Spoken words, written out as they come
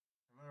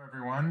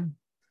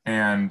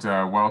and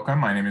welcome.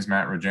 My name is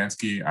Matt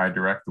Rojansky. I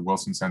direct the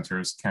Wilson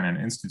Center's Kennan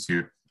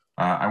Institute.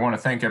 I want to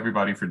thank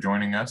everybody for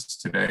joining us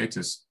today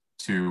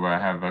to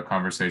have a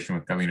conversation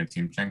with Galina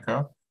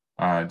Timchenko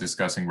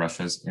discussing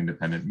Russia's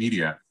independent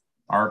media.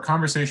 Our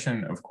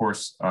conversation, of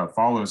course,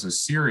 follows a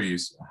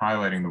series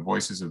highlighting the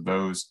voices of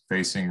those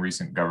facing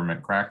recent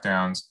government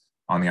crackdowns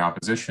on the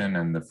opposition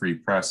and the free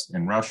press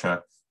in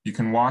Russia. You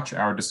can watch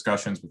our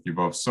discussions with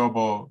Lyubov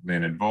Sobol,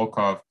 Leonid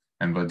Volkov,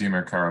 and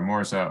Vladimir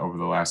Karamurza over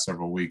the last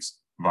several weeks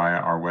via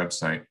our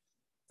website.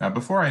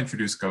 Before I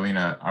introduce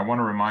Galina, I want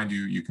to remind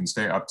you, you can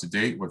stay up to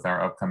date with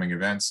our upcoming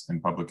events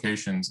and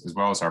publications, as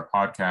well as our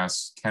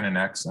podcasts, Kennan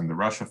X and The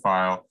Russia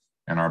File,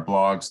 and our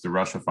blogs, The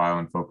Russia File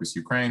and Focus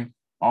Ukraine.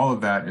 All of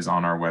that is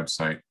on our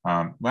website.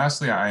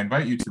 Lastly, I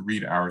invite you to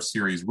read our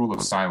series, Rule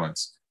of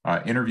Silence,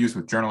 interviews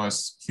with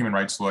journalists, human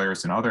rights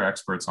lawyers, and other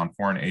experts on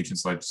foreign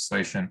agents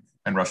legislation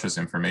and Russia's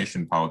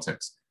information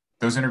politics.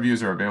 Those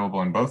interviews are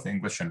available in both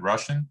English and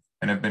Russian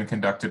and have been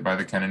conducted by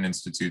the Kennan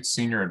Institute's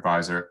senior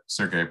advisor,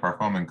 Sergei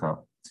Parkhomenko.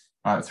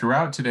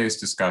 Throughout today's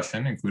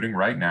discussion, including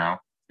right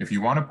now, if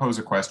you want to pose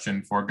a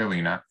question for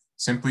Galina,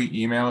 simply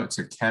email it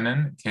to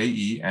Kennan,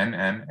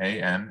 Kennan,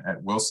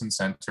 at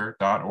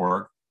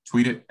wilsoncenter.org,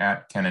 tweet it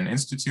at Kennan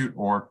Institute,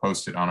 or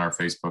post it on our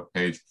Facebook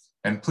page.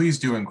 And please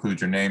do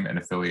include your name and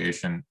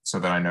affiliation so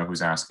that I know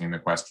who's asking the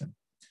question.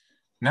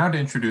 Now to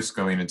introduce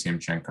Galina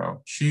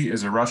Timchenko. She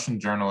is a Russian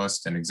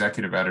journalist and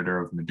executive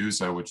editor of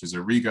Meduza, which is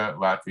a Riga,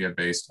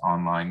 Latvia-based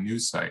online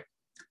news site.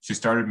 She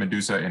started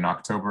Meduza in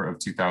October of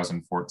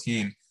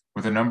 2014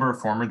 with a number of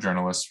former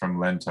journalists from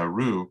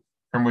Lenta.ru,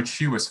 from which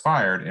she was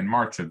fired in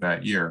March of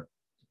that year,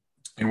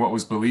 in what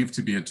was believed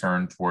to be a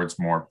turn towards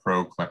more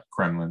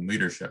pro-Kremlin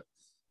leadership.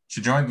 She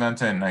joined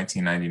Lenta in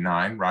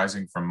 1999,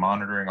 rising from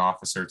monitoring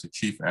officer to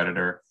chief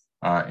editor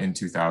in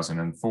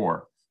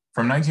 2004.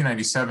 From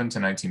 1997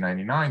 to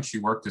 1999, she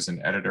worked as an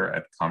editor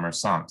at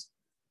Kommersant.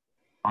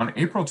 On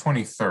April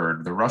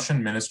 23rd, the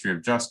Russian Ministry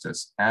of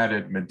Justice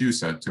added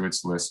Meduza to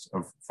its list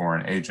of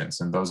foreign agents,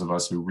 and those of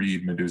us who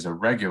read Meduza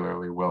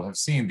regularly will have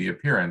seen the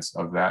appearance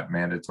of that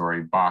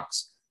mandatory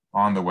box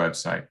on the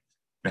website.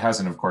 It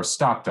hasn't, of course,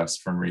 stopped us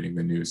from reading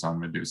the news on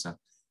Meduza.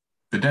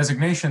 The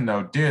designation,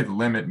 though, did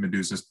limit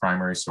Meduza's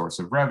primary source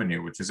of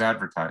revenue, which is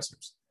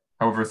advertisers.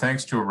 However,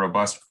 thanks to a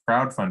robust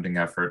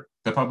crowdfunding effort,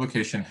 the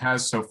publication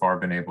has so far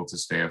been able to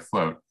stay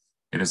afloat.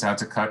 It has had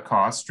to cut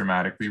costs,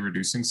 dramatically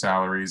reducing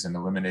salaries and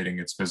eliminating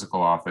its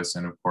physical office,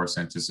 and of course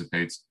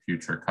anticipates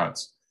future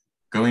cuts.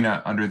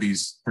 Galina, under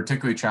these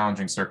particularly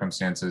challenging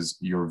circumstances,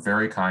 you're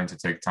very kind to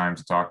take time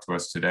to talk to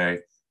us today.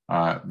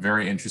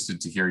 Very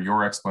interested to hear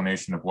your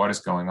explanation of what is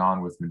going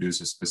on with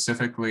Meduza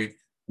specifically.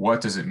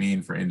 What does it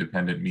mean for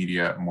independent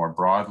media more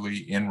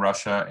broadly in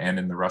Russia and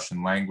in the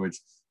Russian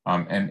language?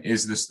 And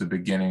is this the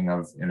beginning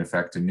of, in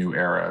effect, a new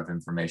era of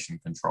information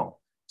control?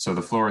 So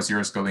the floor is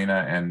yours,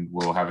 Galina, and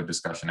we'll have a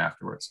discussion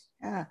afterwards.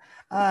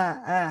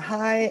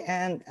 Hi,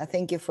 and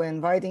thank you for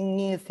inviting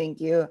me. Thank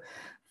you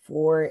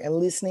for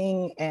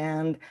listening,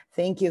 and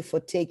thank you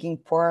for taking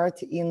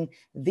part in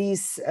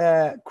these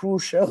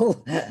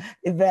crucial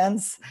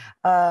events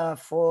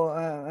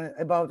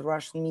about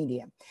Russian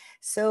media.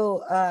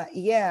 So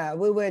yeah,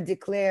 we were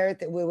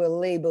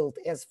labeled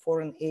as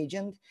foreign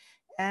agent.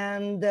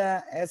 And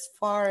as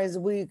far as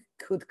we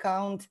could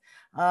count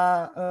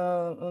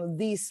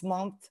this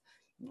month,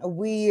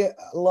 we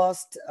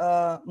lost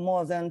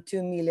more than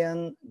 2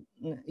 million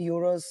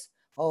euros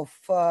of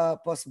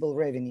possible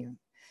revenue,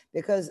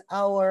 because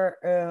our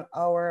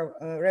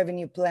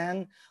revenue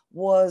plan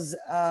was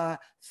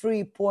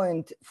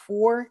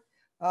 3.4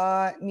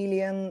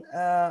 million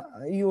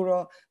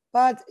euro.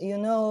 But, you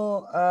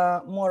know,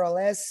 more or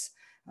less,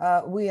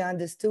 we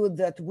understood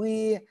that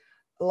we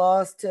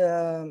lost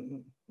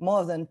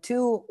more than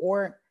 2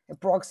 or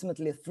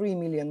approximately 3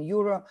 million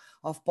euro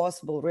of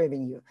possible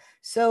revenue.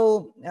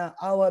 So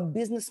our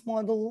business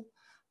model,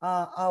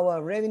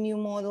 our revenue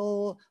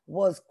model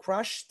was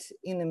crushed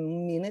in a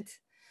minute.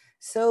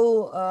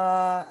 So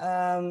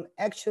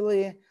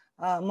actually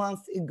a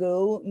month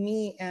ago,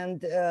 me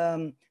and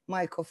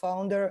my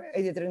co-founder,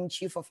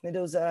 editor-in-chief of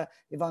Meduza,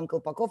 Ivan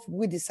Kolpakov,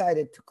 we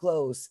decided to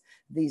close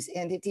this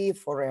entity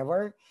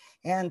forever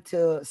and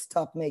to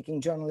stop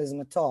making journalism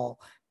at all.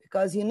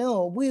 Because, you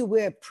know, we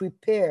were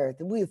prepared.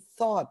 We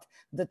thought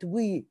that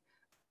we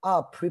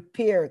are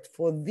prepared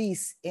for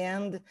this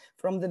end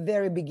from the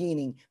very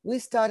beginning. We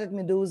started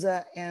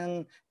Meduza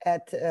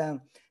at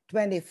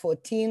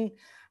 2014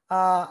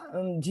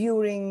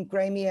 during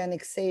Crimea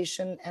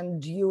annexation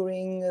and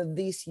during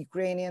this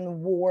Ukrainian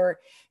war.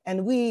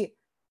 And we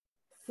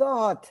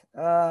thought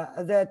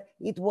that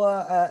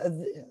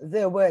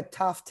there were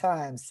tough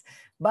times,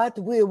 but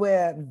we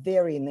were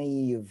very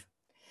naive.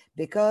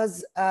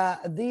 Because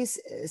these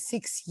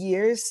 6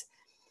 years,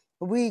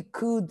 we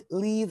could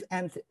live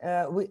and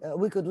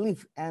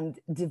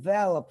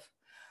develop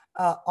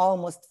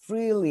almost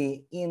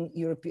freely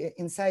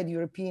inside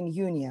European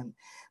Union,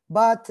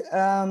 but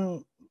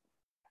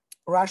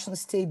Russian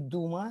State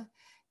Duma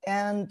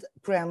and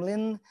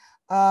Kremlin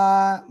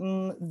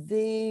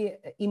they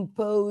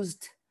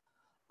imposed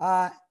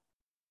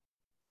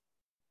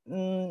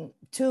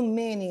too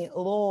many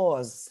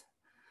laws.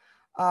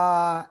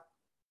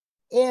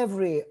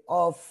 Every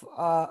of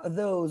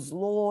those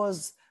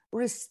laws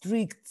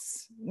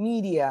restricts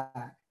media.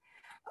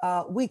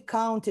 We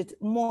counted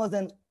more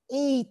than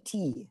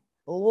 80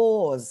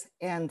 laws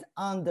and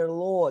under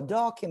law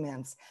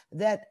documents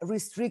that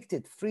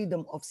restricted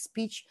freedom of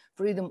speech,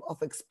 freedom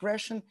of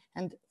expression,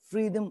 and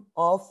freedom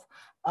of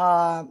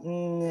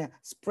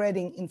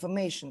spreading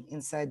information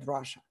inside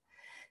Russia.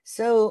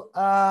 So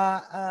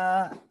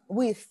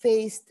we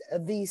faced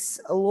this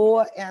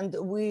law, and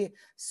we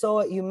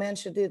saw, you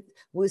mentioned it,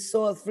 we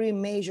saw three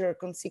major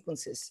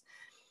consequences.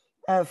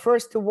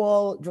 First of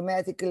all,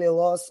 dramatically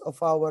loss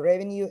of our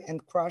revenue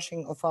and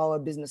crushing of our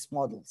business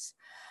models.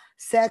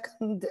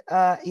 Second,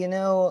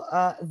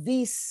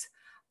 this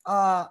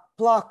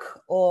plug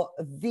or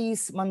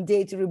this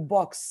mandatory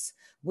box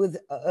with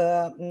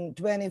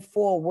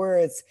 24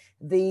 words,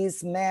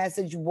 this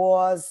message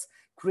was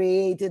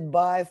created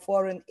by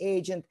foreign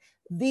agent.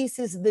 This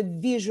is the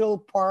visual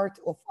part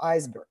of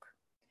iceberg.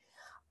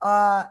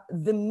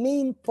 The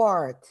main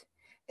part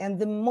and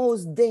the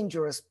most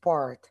dangerous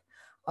part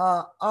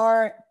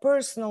are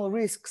personal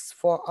risks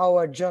for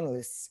our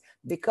journalists,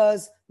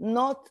 because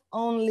not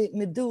only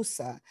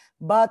Meduza,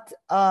 but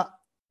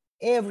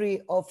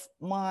every of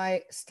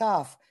my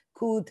staff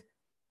could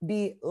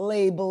be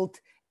labeled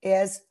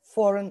as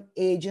foreign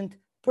agent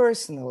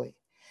personally.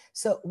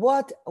 So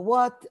what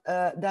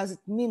does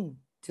it mean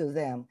to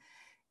them?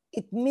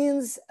 It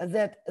means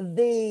that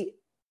they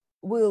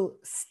will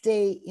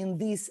stay in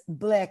this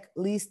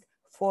blacklist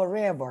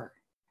forever.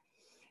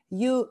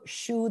 You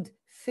should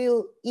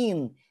fill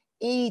in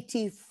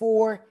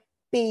 84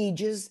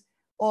 pages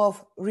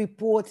of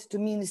report to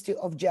Ministry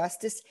of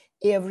Justice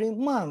every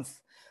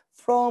month,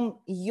 from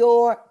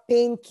your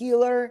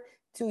painkiller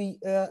to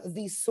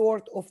the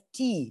sort of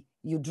tea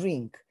you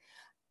drink.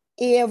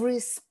 Every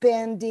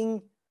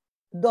spending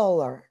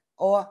dollar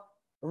or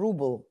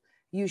ruble,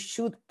 you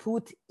should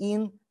put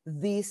in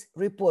this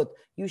report.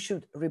 You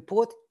should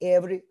report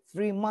every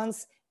 3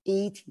 months,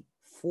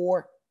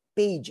 84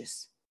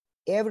 pages,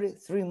 every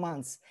 3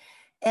 months.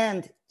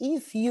 And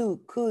if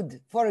you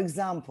could, for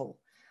example,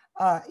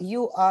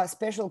 you are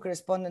special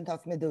correspondent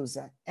of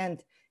Meduza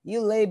and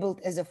you labeled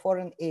as a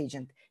foreign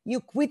agent, you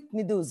quit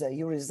Meduza,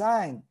 you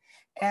resign,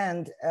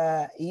 and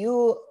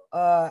you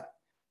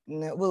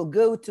will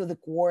go to the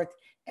court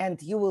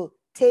and you will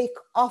take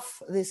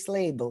off this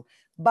label.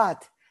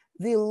 But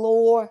the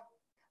law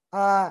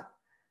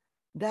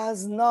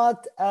does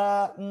not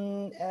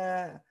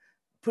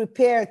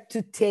prepare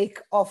to take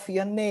off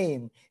your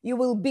name. You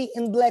will be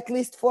in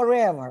blacklist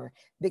forever,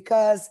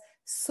 because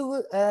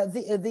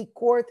the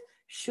court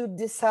should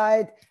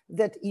decide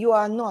that you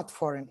are not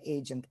foreign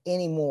agent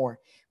anymore.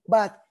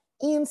 But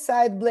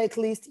inside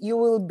blacklist, you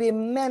will be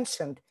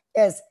mentioned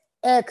as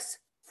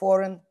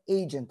ex-foreign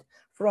agent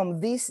from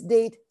this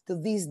date to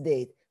this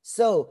date.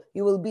 So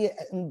you will be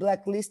in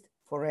blacklist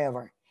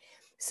forever.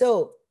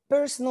 So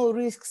personal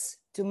risks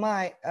to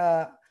my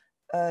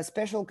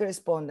special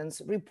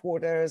correspondents,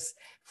 reporters,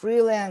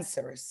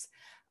 freelancers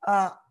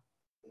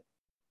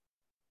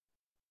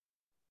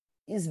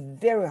is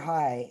very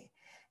high.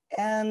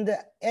 And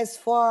as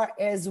far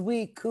as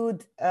we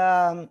could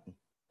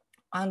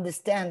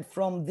understand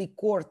from the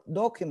court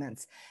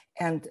documents,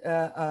 and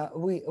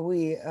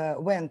we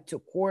went to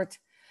court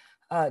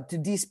to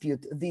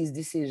dispute this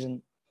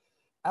decision,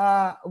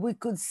 we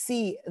could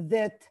see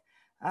that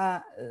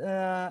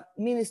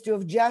Ministry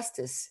of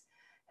Justice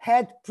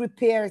had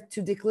prepared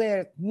to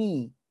declare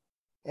me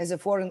as a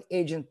foreign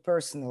agent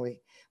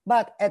personally,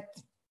 but at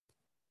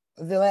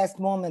the last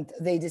moment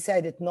they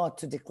decided not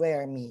to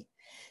declare me.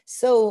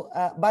 So,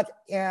 but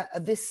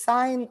the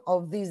sign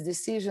of this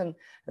decision,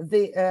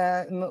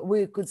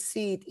 we could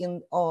see it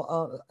in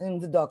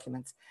the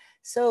documents.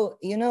 So,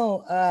 you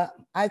know,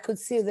 I could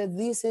see that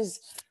this is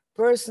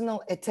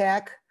personal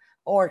attack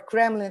or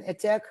Kremlin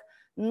attack,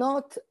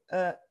 not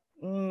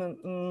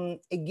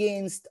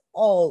against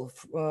all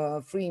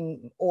free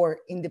or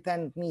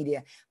independent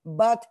media,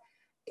 but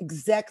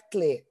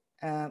exactly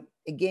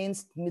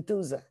against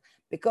Meduza,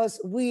 because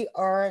we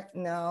are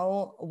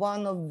now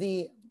one of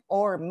the,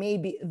 or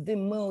maybe the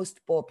most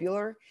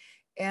popular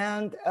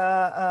and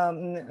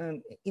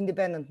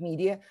independent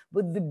media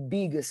with the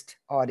biggest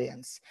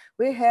audience.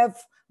 We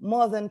have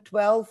more than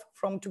 12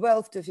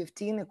 to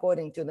 15,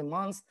 according to the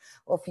months,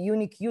 of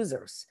unique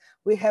users.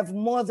 We have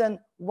more than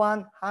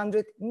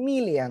 100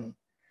 million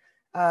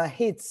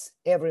hits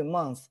every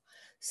month.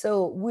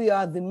 So we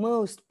are the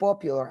most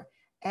popular,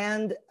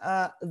 and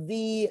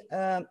the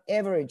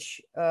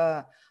average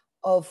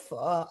of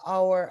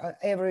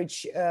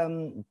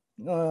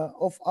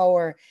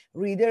our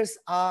readers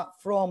are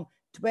from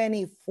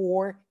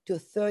 24 to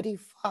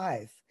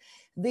 35.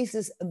 This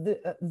is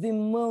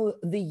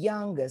the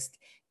youngest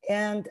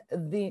and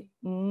the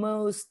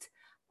most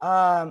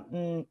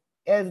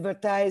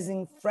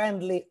advertising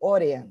friendly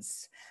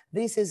audience.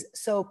 This is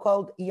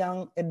so-called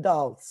young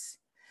adults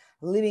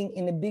living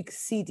in the big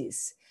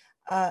cities.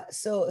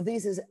 So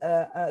this is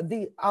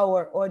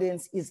our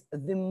audience is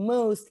the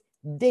most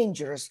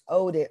dangerous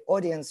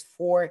audience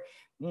for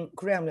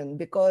Kremlin,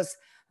 because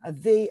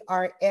they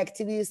are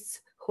activists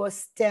who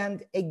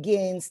stand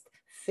against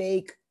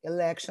fake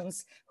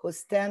elections, who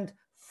stand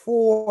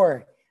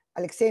for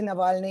Alexei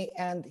Navalny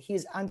and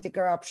his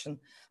anti-corruption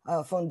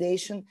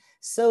foundation.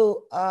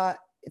 So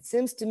it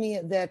seems to me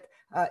that,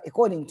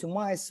 according to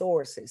my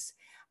sources,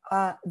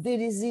 the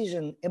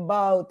decision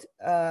about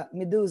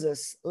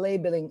Meduza's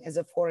labeling as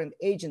a foreign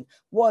agent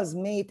was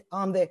made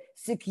on the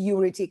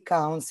Security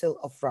Council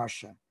of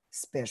Russia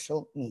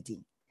special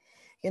meeting.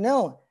 You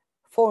know,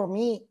 for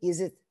me,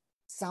 is it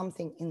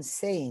something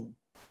insane?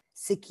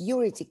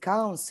 Security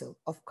Council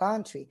of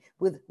country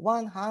with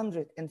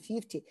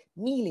 150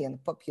 million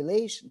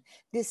population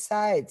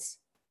decides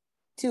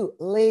to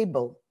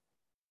label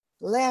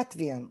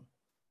Latvian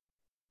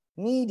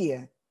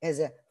media as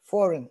a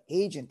foreign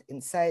agent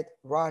inside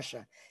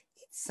Russia.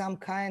 It's some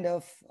kind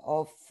of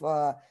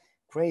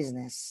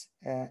craziness.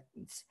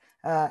 It's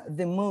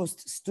the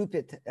most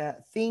stupid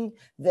thing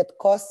that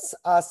costs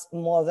us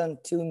more than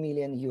 2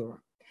 million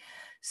euro.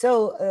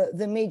 So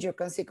the major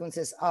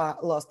consequences are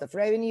loss of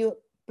revenue,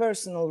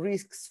 personal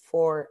risks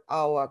for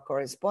our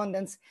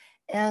correspondents,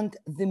 and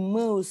the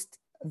most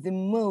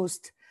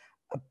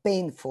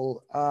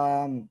painful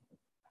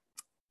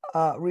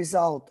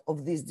result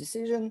of this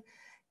decision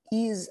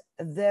is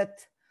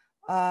that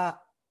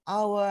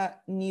our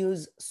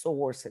news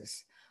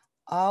sources,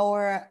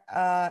 our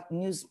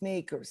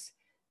newsmakers,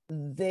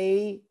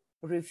 they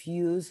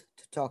refuse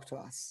to talk to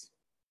us.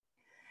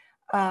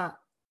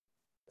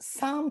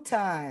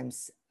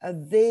 Sometimes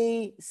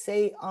they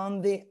say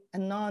on the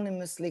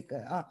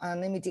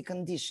anonymity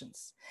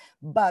conditions,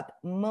 but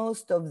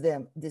most of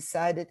them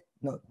decided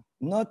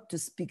not to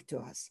speak to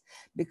us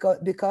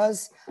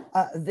because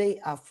they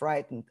are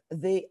frightened,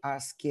 they are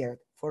scared.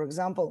 For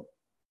example,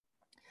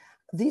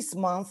 this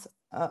month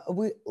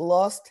we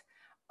lost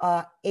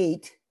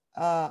 8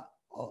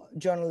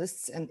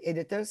 journalists and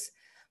editors.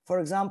 For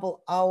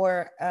example,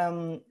 our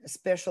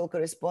special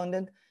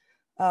correspondent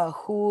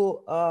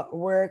who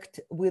worked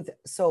with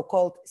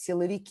so-called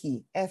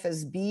siloviki,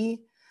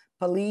 FSB,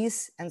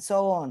 police, and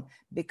so on,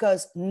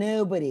 because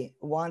nobody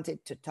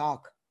wanted to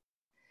talk.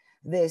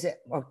 They said,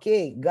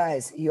 okay,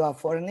 guys, you are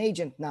foreign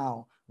agent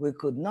now. We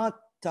could not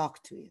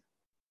talk to you.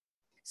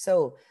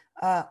 So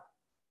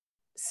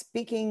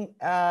speaking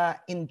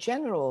in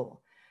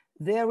general,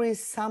 there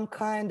is some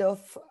kind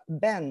of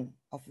ban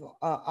of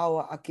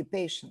our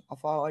occupation,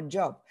 of our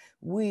job.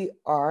 We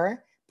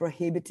are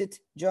prohibited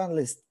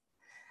journalists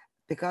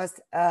because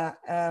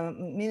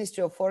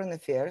Ministry of Foreign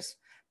Affairs,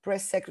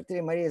 Press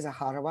Secretary Maria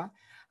Zakharova,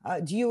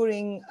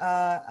 during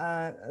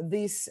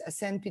this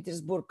St.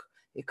 Petersburg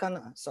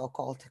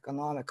so-called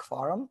economic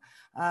forum,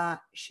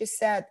 she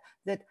said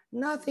that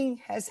nothing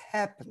has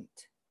happened.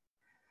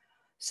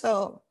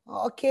 So,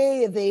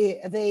 okay,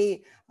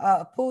 they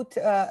put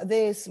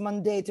this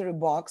mandatory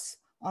box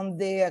on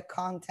their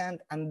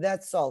content and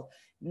that's all.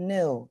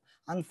 No,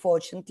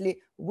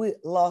 unfortunately, we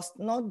lost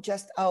not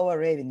just our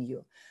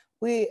revenue.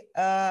 We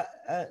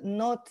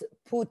not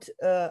put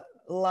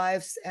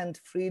lives and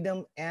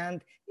freedom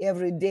and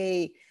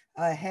everyday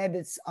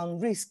habits on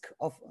risk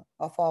of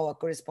our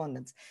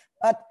correspondents,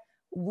 but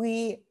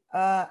they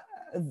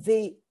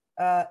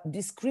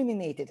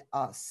discriminated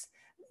us.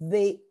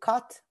 They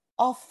cut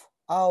off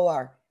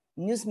our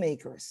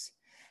newsmakers.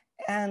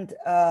 And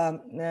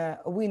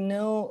we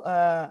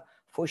know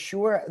for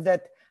sure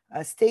that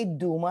State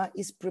Duma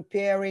is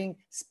preparing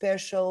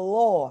special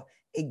law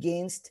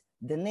against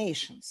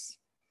donations.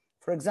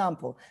 For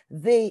example,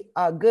 they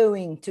are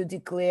going to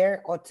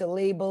declare or to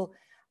label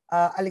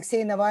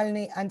Alexei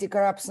Navalny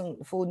Anti-Corruption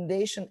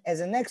Foundation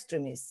as an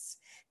extremist,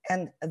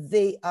 and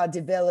they are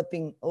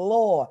developing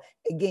law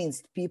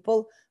against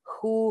people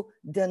who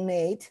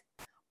donate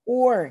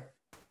or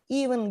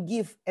even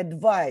give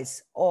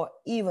advice or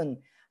even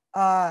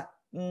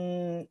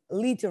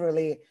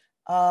literally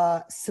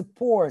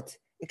support,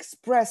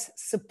 express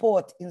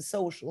support in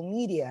social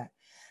media.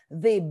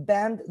 They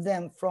banned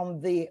them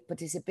from the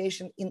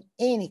participation in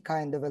any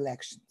kind of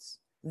elections.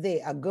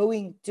 They are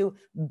going to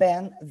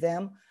ban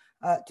them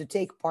to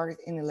take part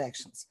in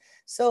elections.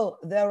 So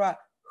there are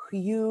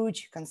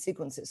huge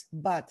consequences,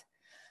 but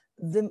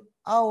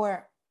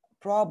our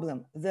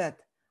problem that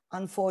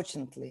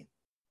unfortunately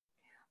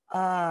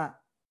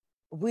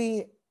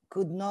we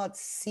could not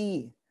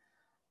see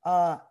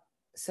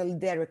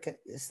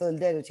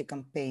solidarity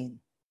campaign.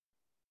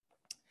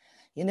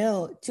 You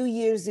know, 2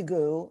 years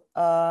ago,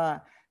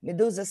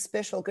 Meduza's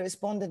special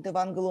correspondent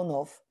Ivan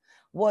Golunov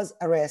was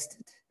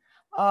arrested.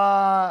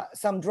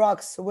 Some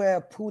drugs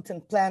were put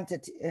and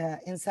planted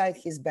inside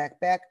his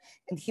backpack,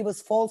 and he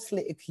was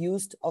falsely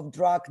accused of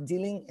drug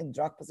dealing and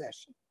drug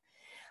possession.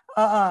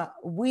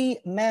 We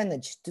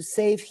managed to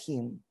save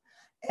him.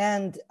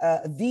 And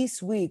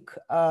this week,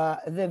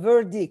 the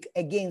verdict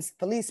against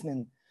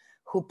policemen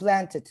who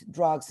planted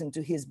drugs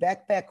into his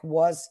backpack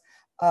was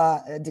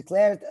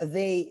declared.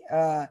 They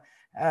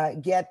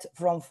get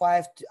from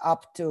 5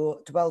 up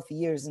to 12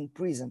 years in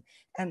prison.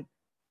 And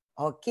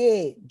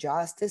okay,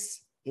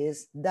 justice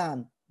is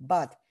done,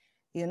 but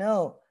you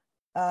know,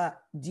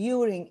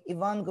 during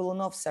Ivan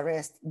Golunov's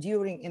arrest,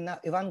 during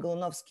Ivan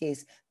Golunov's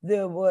case,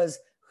 there was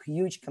a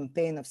huge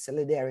campaign of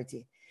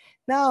solidarity.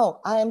 Now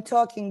I am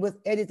talking with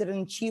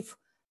editors-in-chief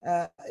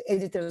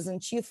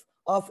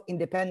of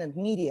independent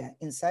media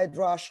inside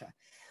Russia.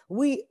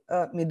 We,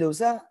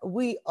 Meduza,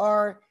 we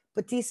are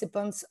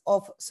participants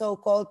of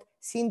so-called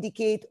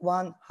Syndicate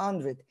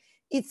 100.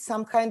 It's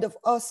some kind of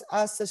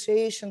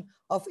association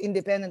of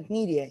independent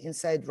media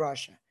inside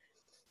Russia.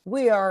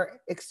 We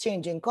are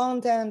exchanging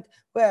content,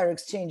 we are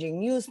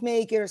exchanging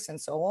newsmakers and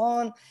so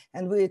on,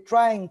 and we're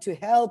trying to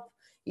help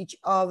each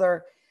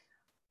other.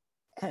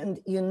 And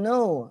you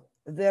know,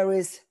 there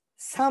is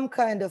some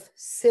kind of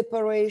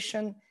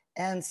separation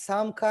and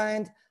some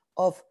kind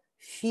of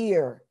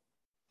fear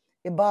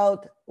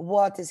about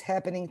what is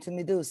happening to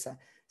Meduza.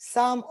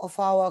 Some of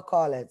our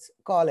colleagues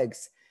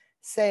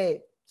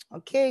say,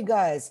 okay,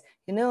 guys,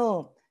 you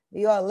know,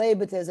 you are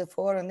labeled as a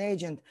foreign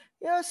agent.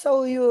 Yeah,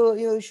 so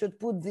you should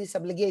put this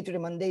obligatory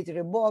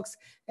mandatory box.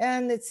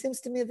 And it seems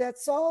to me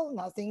that's all,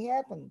 nothing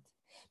happened.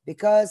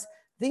 Because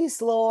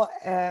this law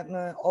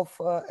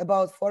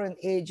about foreign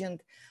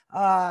agent,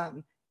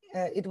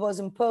 it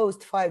was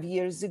imposed 5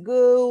 years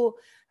ago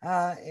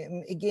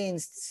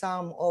against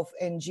some of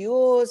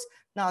NGOs.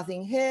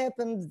 Nothing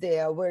happened. They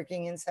are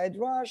working inside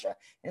Russia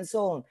and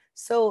so on.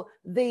 So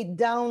they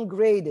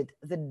downgraded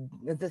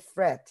the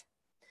threat.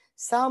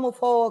 Some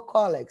of our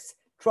colleagues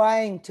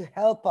trying to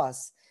help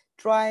us,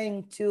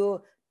 trying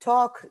to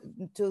talk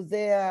to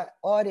their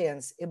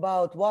audience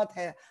about what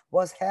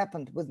was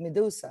happened with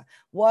Meduza,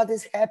 what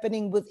is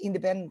happening with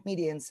independent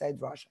media inside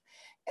Russia.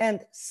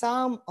 And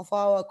some of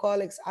our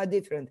colleagues are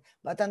different,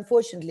 but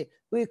unfortunately,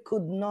 we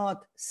could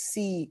not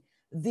see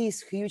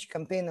this huge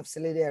campaign of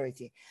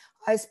solidarity.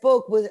 I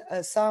spoke with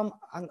some,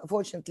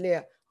 unfortunately,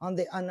 on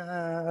the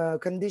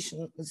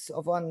conditions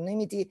of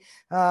anonymity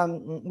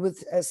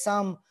with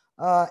some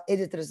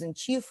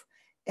editors-in-chief,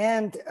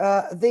 and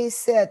they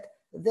said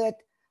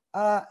that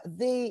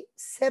they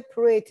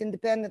separate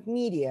independent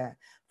media.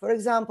 For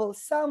example,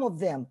 some of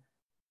them,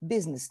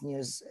 business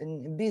news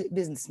and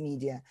business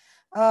media,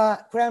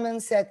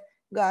 Kremlin said,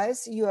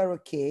 guys, you are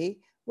okay.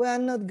 We are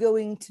not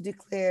going to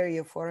declare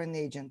you foreign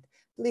agent.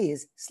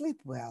 Please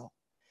sleep well.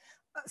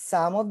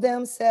 Some of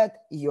them said,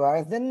 you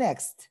are the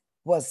next,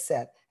 you are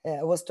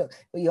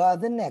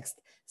the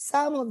next.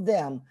 Some of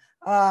them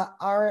are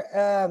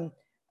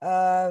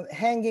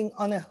hanging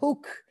on a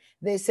hook.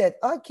 They said,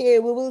 okay,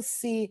 we will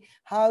see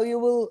how you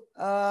will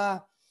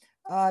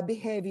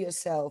behave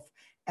yourself.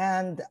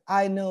 And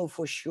I know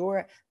for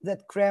sure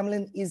that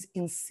Kremlin is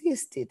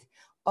insisted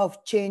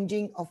of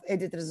changing of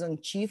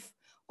editors-in-chief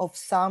of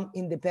some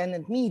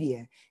independent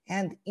media.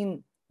 And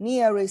in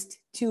nearest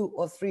 2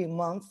 or 3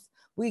 months,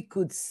 we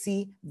could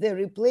see the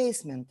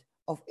replacement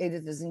of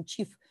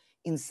editors-in-chief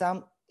in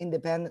some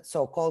independent,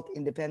 so-called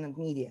independent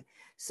media.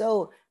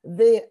 So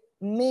the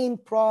main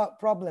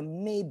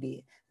problem may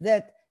be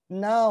that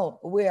now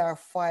we are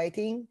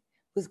fighting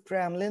with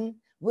Kremlin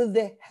with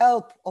the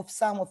help of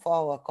some of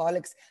our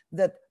colleagues,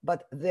 but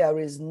there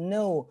is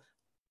no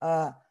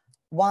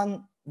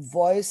one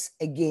voice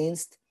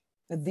against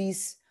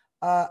these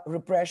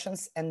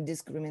repressions and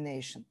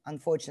discrimination,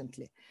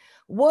 unfortunately.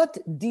 What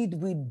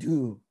did we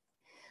do?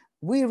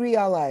 We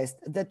realized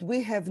that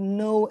we have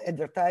no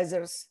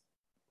advertisers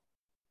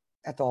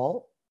at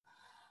all,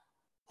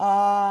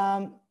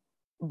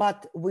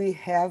 but we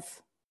have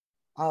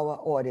our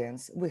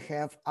audience, we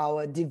have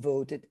our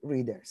devoted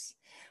readers.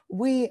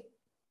 We,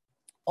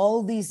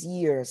 all these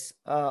years,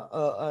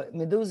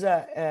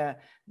 Meduza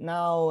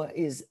now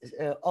is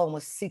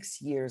almost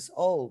 6 years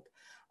old.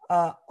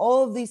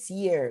 All these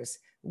years,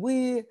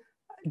 we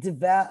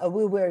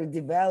were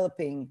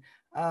developing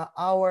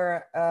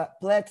our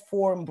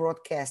platform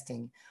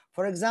broadcasting.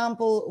 For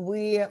example,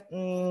 we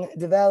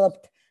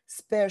developed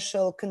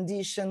special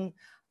condition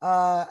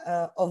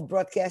of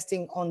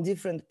broadcasting on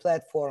different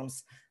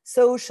platforms,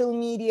 social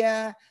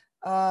media,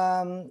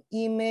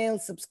 email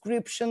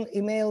subscription,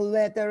 email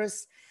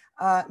letters,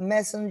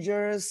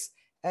 messengers,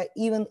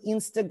 even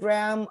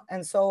Instagram,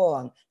 and so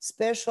on.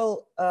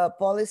 Special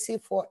policy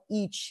for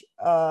each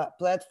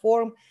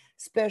platform,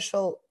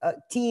 special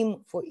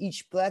team for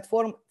each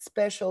platform,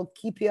 special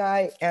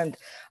KPI and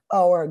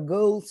our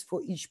goals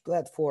for each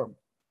platform.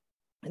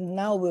 And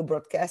now we're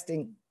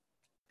broadcasting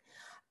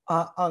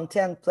on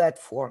 10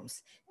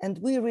 platforms. And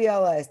we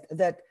realized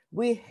that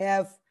we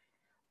have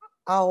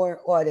our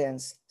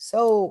audience.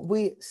 So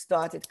we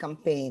started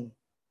campaign.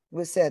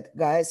 We said,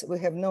 guys, we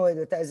have no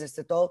advertisers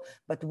at all,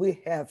 but we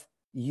have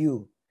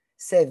you.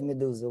 Save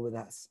Meduza with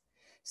us.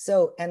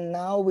 So, and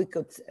now we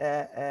could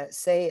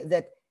say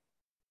that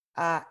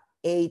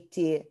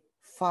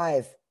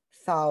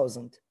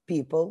 85,000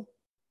 people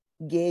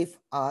gave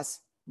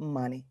us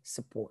money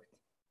support.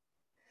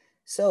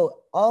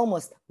 So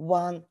almost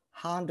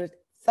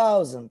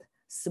 100,000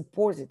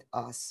 supported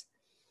us.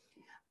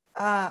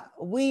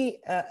 We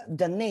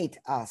donate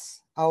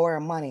us our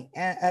money,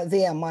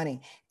 their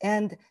money.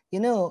 And, you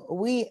know,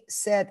 we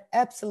said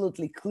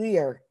absolutely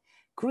clear,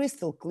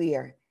 crystal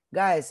clear,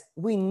 guys,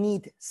 we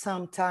need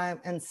some time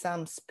and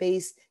some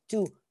space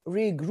to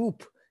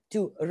regroup,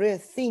 to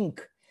rethink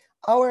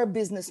our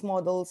business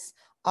models.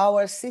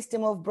 Our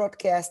system of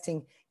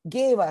broadcasting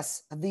gave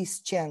us this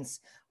chance.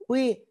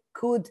 We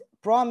could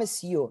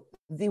promise you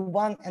the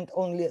one and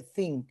only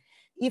thing.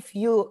 If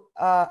you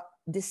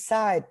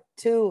decide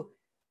to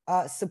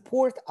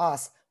support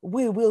us,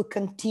 we will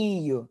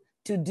continue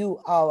to do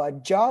our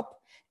job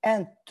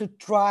and to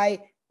try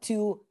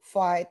to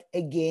fight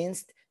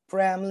against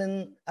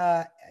Kremlin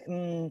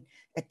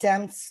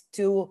attempts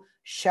to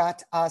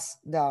shut us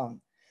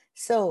down.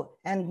 So,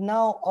 and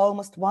now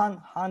almost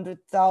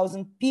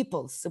 100,000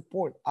 people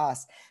support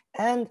us.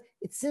 And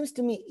it seems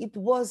to me it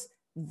was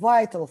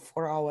vital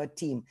for our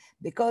team,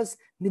 because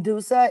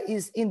Meduza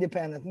is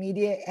independent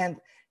media, and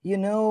you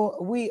know,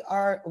 we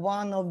are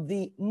one of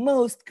the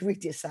most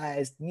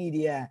criticized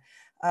media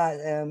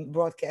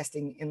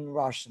broadcasting in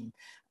Russia.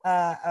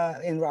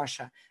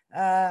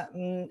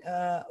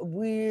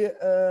 We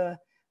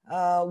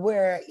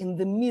were in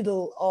the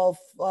middle of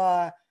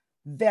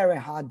very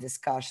hard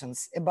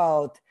discussions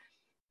about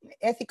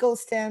ethical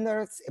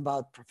standards,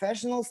 about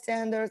professional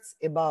standards,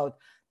 about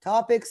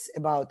topics,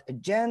 about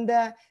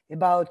agenda,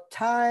 about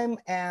time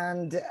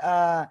and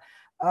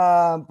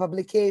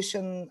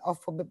publication of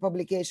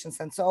publications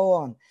and so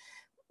on.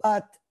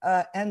 But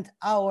and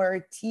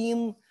our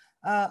team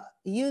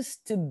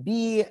used to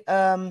be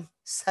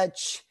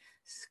such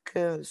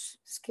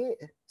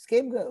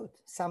scapegoat,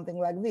 something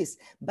like this.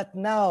 But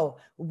now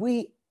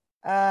we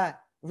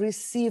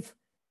receive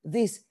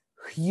this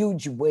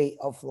huge wave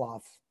of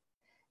love.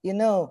 You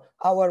know,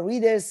 our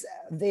readers,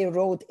 they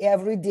wrote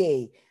every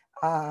day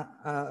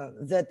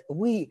that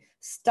we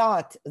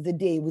start the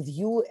day with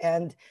you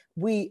and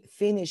we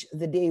finish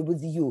the day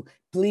with you.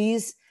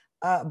 Please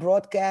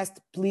broadcast,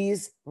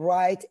 please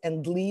write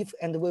and leave,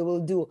 and we will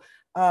do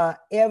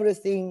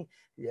everything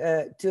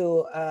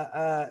to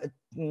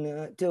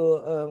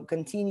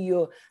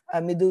continue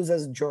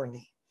Meduza's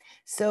journey.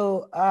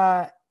 So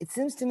it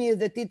seems to me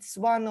that it's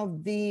one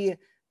of the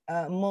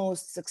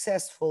most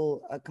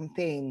successful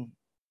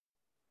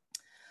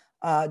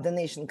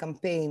donation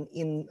campaign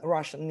in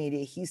Russian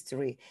media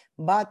history.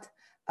 But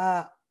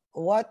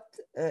what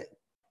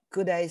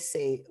could I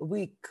say?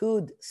 We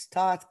could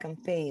start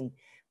campaign,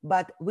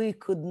 but we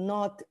could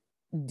not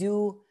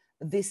do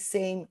the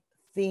same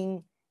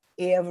thing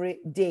every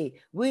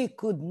day. We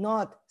could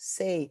not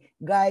say,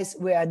 guys,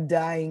 we are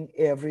dying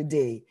every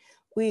day.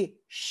 We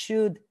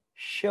should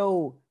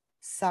show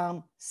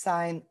some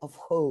sign of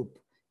hope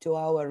to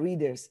our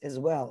readers as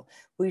well.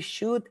 We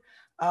should,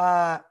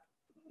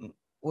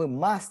 we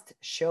must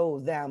show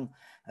them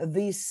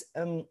this,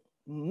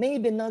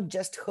 maybe not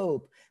just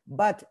hope,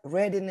 but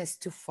readiness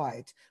to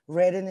fight,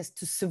 readiness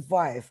to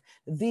survive,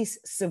 this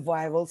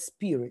survival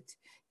spirit.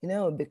 You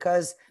know,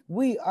 because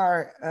we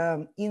are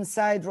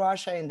inside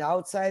Russia and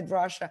outside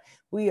Russia.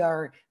 We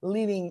are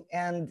living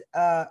and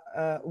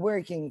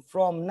working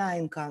from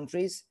 9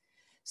 countries.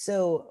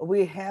 So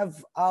we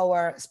have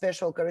our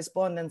special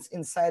correspondents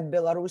inside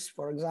Belarus,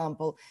 for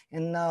example,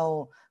 and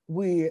now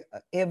we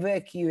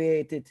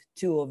evacuated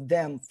 2 of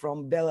them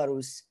from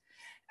Belarus.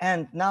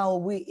 And now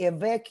we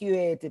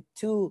evacuated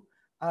 2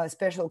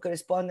 special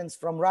correspondents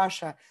from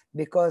Russia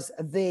because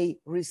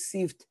they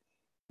received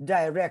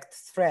direct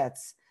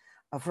threats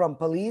from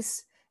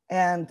police,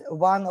 and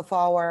one of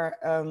our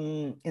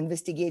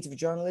investigative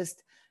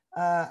journalists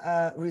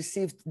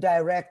received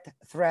direct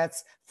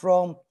threats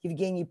from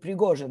Evgeny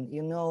Prigozhin.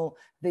 You know,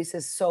 this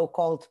is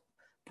so-called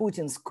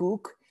Putin's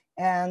cook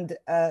and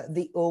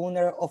the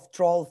owner of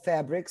troll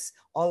fabrics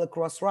all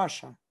across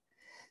Russia.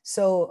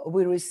 So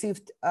we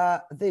received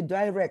the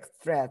direct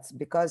threats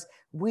because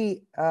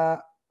we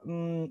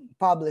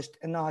published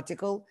an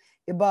article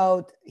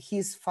about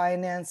his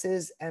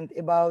finances and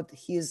about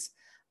his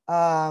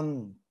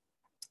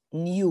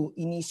new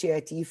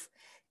initiative,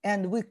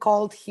 and we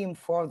called him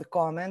for the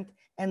comment,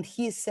 and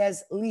he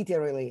says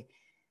literally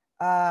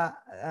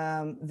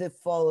the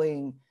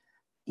following: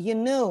 you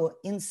know,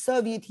 in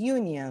Soviet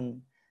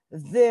Union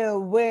there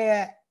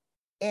were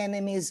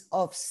enemies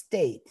of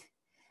state,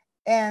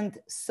 and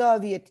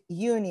Soviet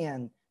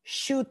Union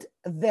shoot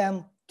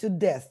them to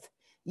death.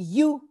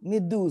 You,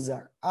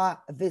 Meduza,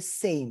 are the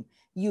same.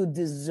 You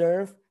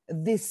deserve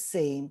the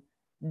same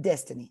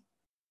destiny.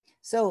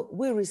 So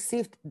we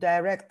received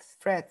direct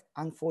threat,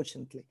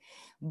 unfortunately.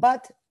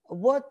 But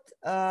what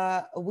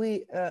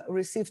we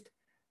received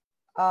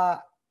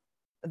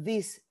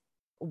this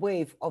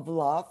wave of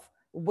love,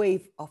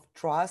 wave of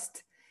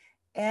trust,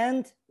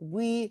 and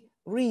we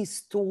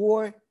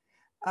restore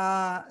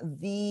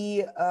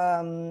the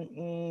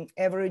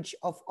average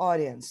of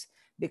audience.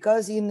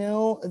 Because, you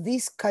know,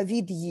 this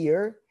COVID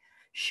year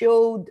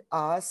showed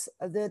us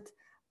that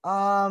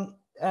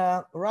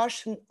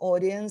Russian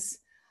audience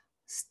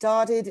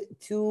started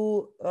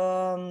to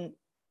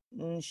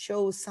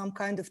show some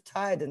kind of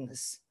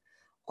tiredness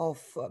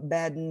of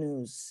bad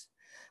news.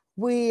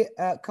 We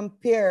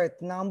compared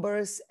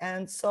numbers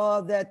and saw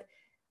that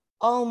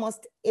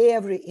almost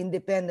every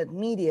independent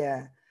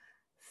media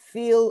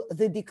feel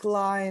the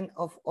decline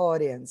of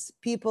audience.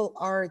 People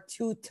are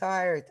too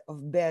tired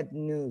of bad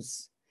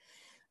news.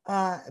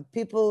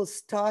 People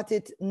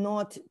started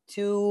not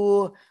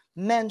to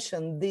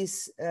mention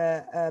this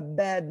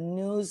bad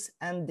news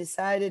and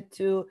decided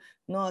to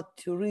not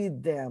to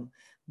read them.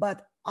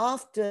 But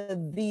after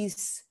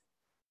this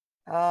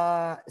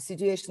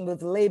situation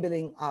with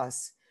labeling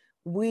us,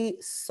 we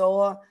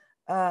saw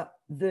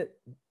the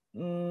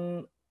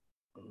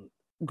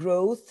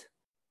growth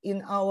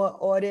in our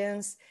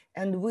audience,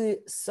 and we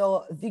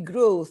saw the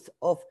growth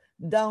of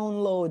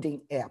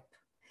downloading app.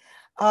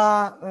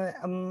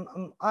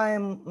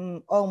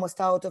 I'm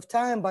almost out of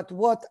time, but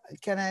what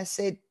can I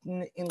say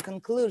in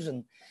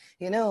conclusion?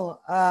 You know,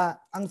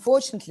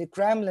 unfortunately,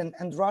 Kremlin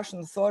and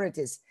Russian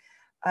authorities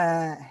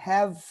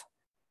have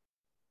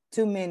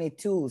too many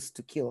tools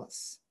to kill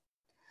us.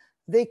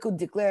 They could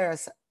declare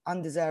us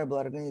undesirable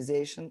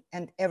organization,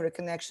 and every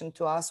connection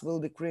to us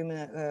will be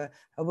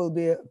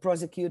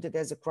prosecuted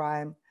as a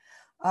crime.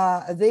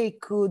 They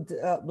could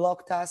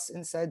block us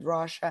inside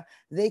Russia.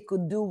 They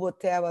could do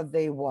whatever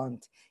they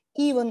want.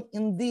 Even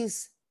in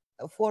this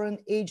foreign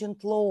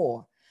agent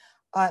law,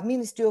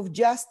 Ministry of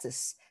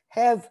Justice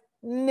have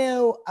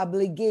no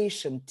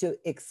obligation to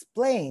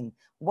explain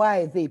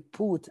why they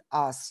put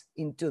us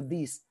into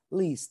this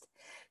list.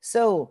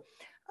 So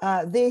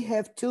they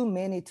have too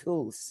many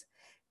tools.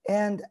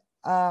 And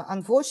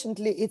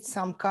unfortunately, it's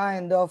some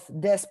kind of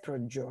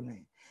desperate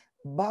journey.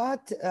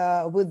 But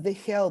with the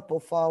help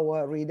of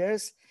our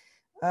readers,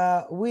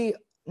 we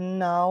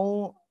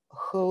now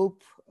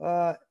hope,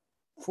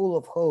 full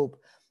of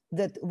hope,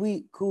 that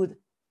we could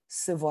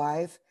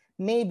survive,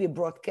 maybe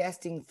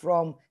broadcasting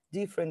from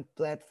different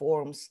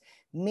platforms,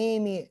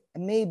 maybe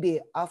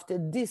after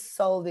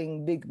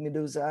dissolving Big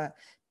Meduza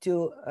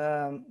to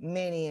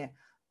many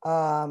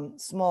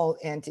small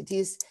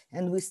entities.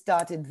 And we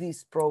started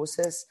this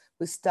process.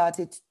 We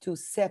started to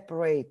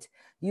separate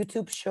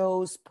YouTube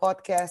shows,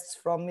 podcasts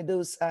from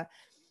Meduza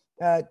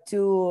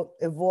to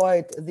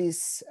avoid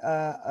this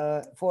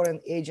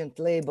foreign agent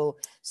label.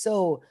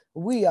 So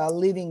we are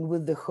living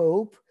with the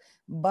hope,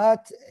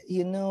 but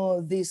you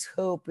know, this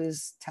hope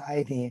is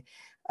tiny.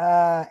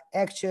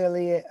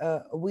 Actually,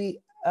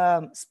 we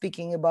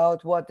speaking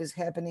about what is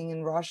happening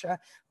in Russia.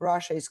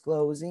 Russia is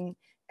closing,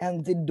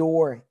 and the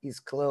door is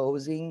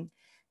closing,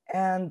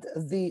 and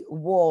the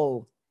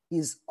wall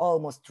is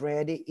almost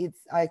ready.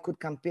 I could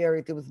compare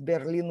it with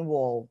Berlin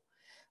Wall.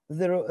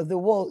 The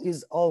wall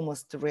is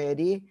almost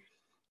ready.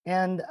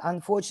 And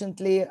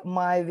unfortunately,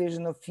 my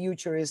vision of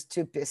future is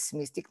too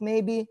pessimistic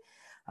maybe,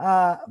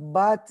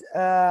 but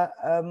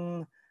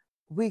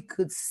we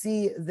could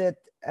see that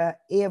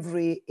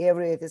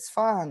it is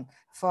fun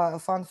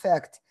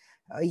fact.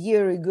 A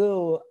year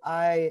ago,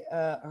 I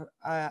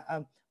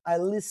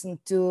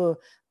listened to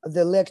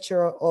the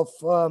lecture of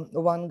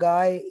one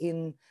guy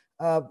in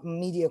a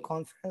media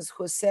conference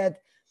who said,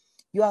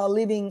 you are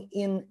living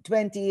in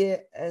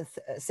 20th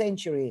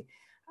century,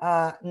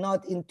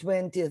 not in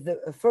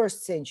 21st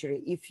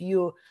century, if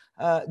you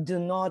do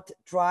not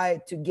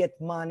try to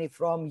get money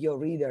from your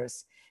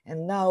readers.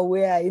 And now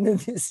we are in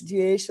this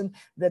situation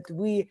that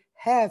we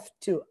have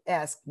to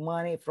ask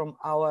money from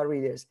our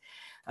readers.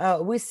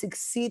 We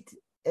succeed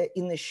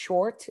in a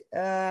short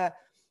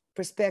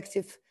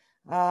perspective,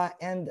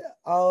 and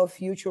our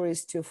future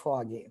is too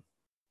foggy.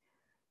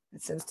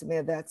 It seems to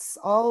me that's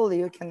all.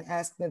 You can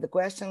ask me the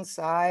questions.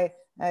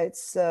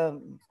 It's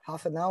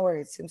half an hour.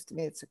 It seems to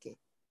me it's okay.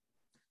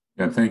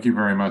 Yeah, thank you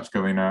very much,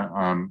 Galina.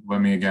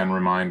 Let me again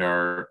remind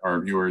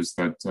our viewers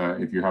that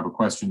if you have a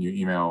question, you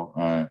email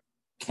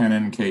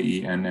Kenan,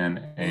 Kennan,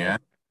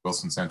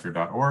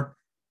 wilsoncenter.org.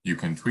 You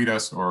can tweet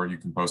us or you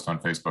can post on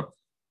Facebook.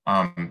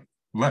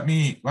 Let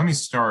me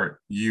start.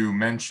 You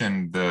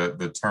mentioned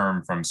the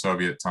term from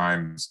Soviet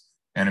times,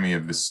 enemy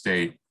of the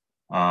state,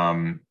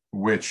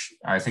 which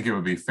I think it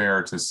would be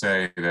fair to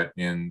say that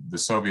in the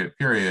Soviet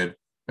period,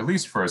 at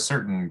least for a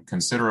certain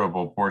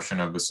considerable portion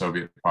of the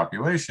Soviet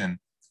population,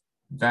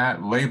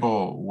 that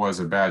label was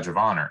a badge of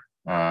honor.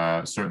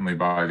 Certainly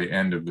by the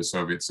end of the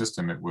Soviet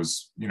system, it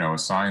was, you know, a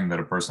sign that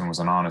a person was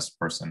an honest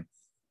person.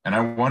 And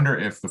I wonder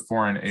if the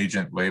foreign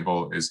agent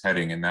label is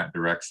heading in that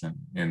direction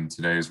in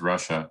today's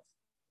Russia.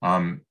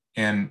 And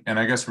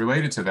I guess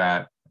related to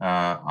that,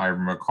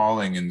 I'm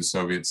recalling in the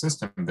Soviet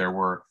system, there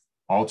were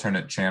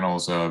alternate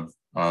channels of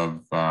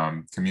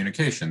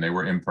communication. They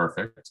were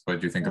imperfect,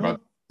 but you think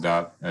about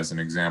that as an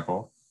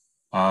example.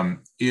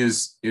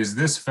 Is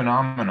this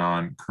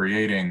phenomenon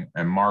creating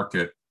a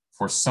market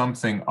for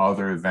something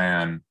other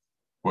than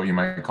what you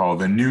might call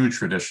the new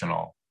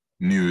traditional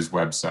news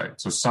website?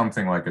 So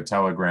something like a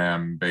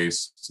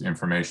Telegram-based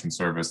information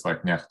service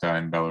like Nechta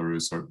in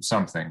Belarus or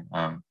something.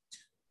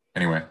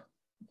 Anyway.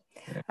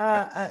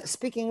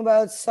 Speaking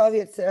about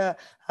Soviet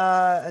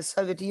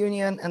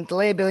Union and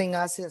labeling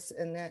us as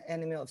an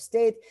enemy of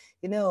state,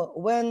 you know,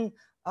 when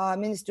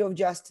Ministry of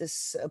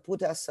Justice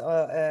put us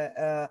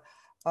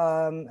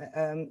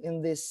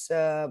in this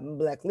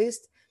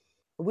blacklist,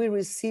 we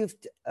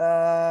received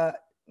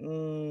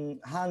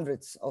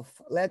hundreds of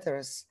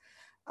letters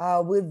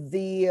with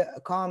the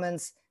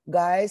comments,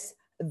 guys,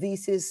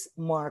 this is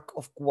mark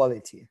of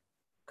quality.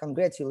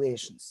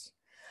 Congratulations.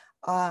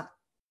 But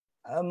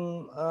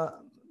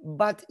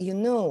you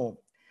know,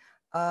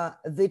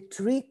 the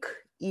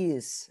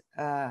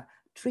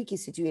tricky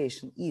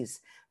situation is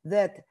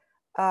that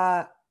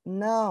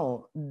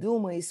now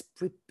Duma is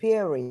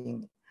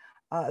preparing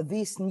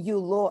this new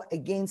law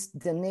against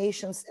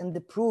donations and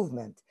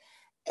improvement.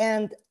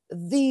 And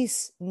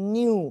this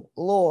new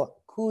law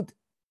could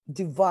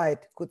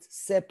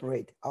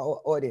separate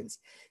our audience.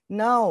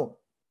 Now,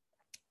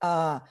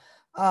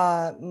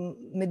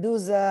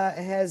 Meduza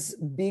has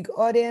big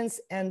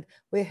audience, and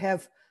we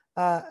have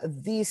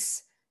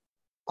this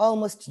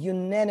almost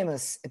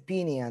unanimous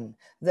opinion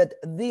that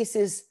this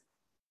is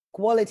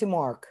quality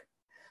mark.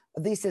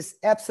 This is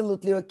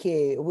absolutely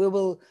okay. We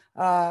will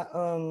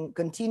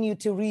continue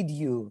to read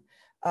you.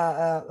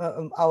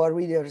 Our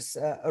readers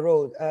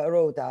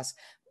wrote us.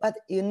 But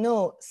you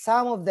know,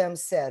 some of them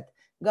said,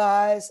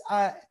 guys,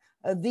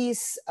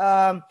 this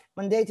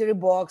mandatory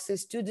box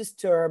is too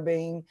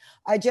disturbing.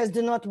 I just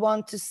do not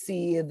want to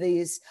see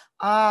this.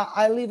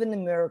 I live in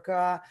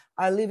America.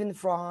 I live in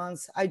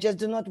France. I just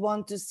do not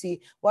want to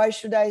see. Why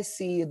should I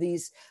see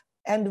this?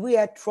 And we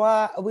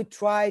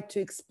try to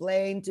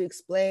explain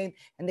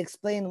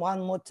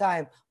one more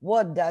time.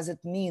 What does it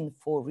mean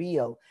for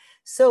real?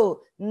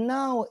 So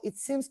now it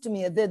seems to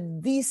me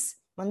that this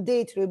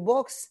mandatory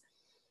box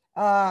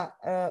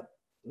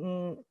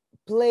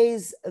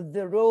plays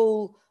the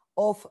role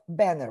of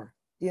banner.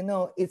 You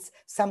know, it's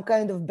some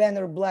kind of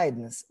banner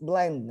blindness.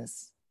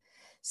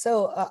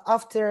 So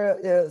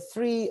after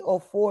 3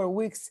 or 4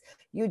 weeks,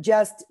 you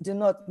just do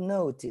not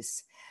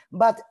notice.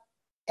 But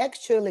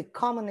actually,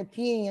 common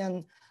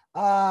opinion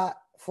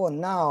for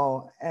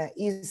now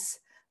is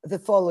the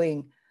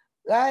following.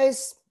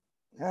 Guys,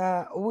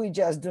 we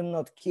just do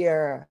not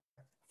care,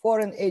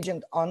 foreign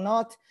agent or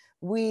not,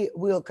 we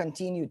will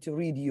continue to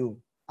read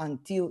you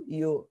until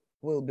you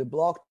will be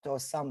blocked or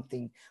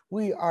something.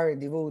 We are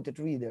devoted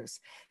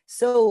readers.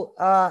 So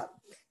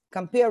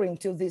comparing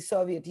to the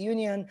Soviet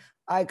Union,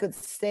 I could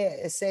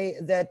say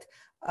that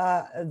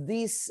our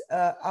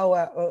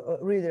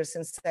readers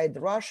inside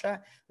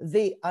Russia,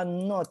 they are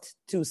not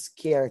too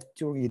scared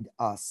to read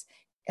us,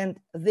 and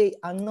they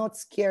are not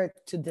scared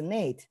to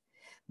donate.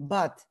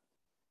 But,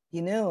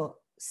 you know,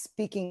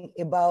 speaking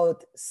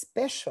about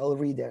special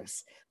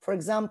readers, for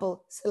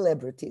example,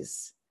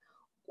 celebrities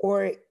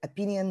or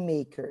opinion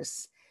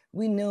makers,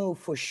 we know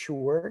for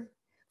sure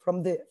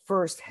from the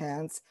first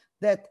hands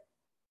that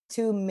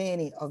too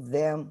many of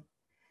them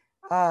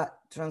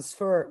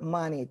transfer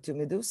money to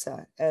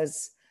Meduza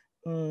as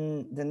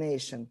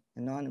donation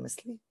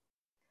anonymously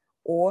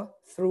or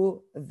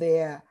through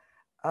their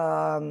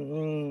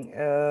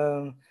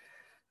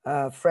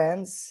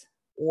friends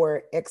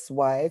or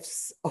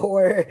ex-wives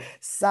or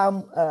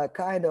some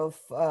kind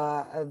of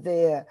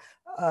their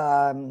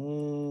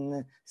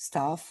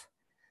staff.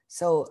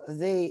 So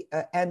they,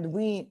 and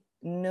we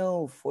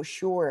know for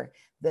sure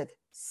that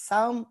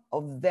some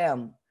of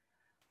them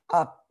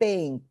are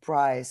paying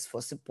price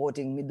for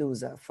supporting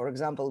Meduza. For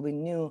example, we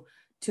knew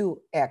 2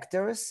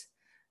 actors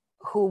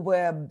who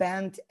were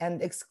banned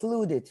and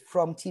excluded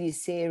from TV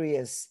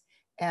series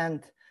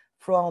and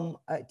from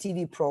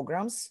TV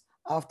programs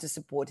after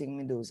supporting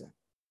Meduza.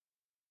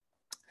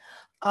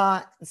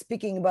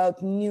 Speaking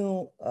about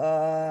new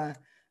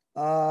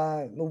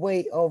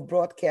way of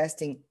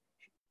broadcasting,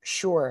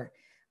 sure,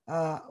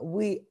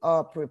 we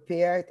are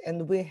prepared,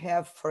 and we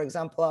have, for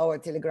example, our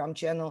Telegram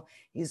channel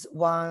is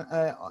one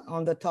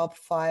on the top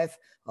 5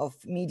 of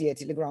media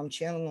Telegram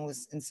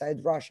channels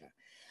inside Russia.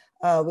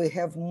 We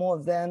have more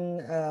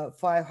than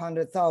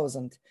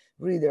 500,000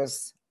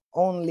 readers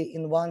only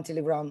in one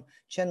Telegram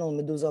channel,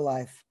 Meduza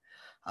Live.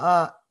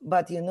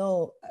 But you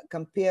know,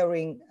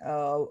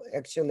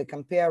 actually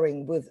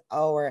comparing with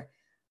our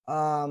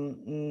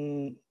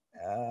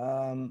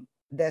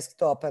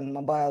desktop and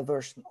mobile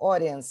version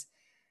audience,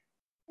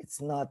 it's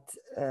not,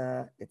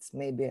 it's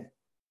maybe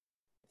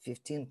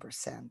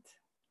 15%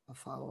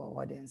 of our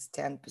audience,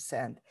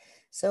 10%.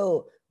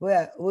 So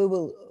we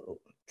will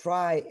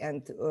try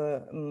and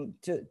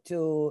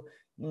to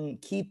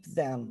keep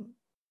them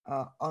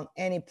on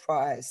any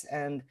price,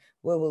 and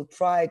we will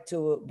try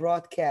to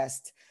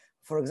broadcast.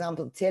 For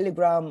example,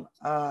 Telegram,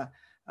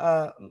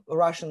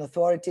 Russian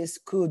authorities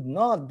could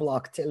not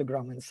block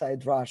Telegram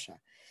inside Russia.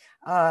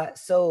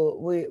 So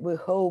we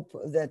hope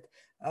that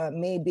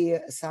maybe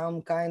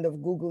some kind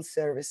of Google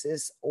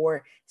services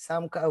or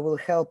some kind will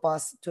help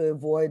us to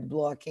avoid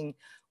blocking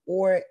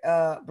or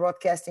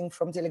broadcasting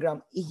from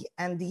Telegram.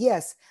 And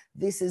yes,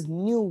 this is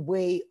new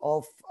way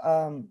of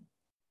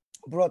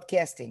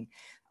broadcasting.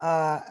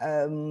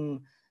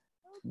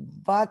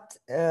 But,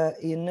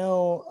 you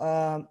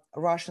know,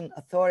 Russian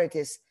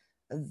authorities,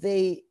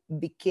 they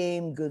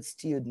became good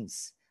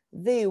students.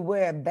 They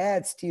were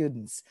bad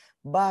students,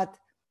 but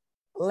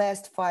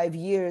last 5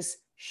 years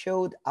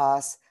showed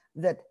us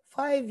that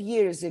 5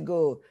 years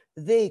ago,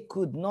 they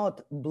could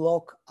not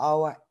block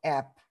our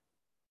app.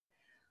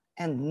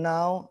 And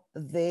now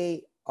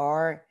they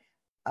are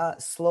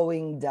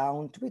slowing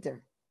down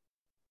Twitter.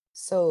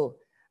 So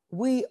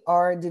we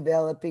are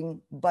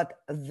developing, but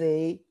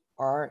they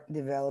are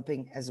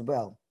developing as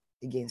well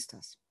against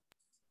us.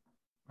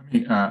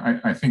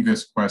 I think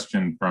this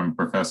question from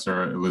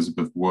Professor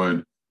Elizabeth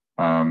Wood,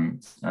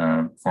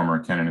 former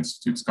Kennan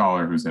Institute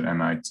scholar who's at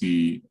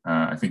MIT,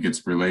 I think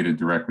it's related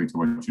directly to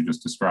what you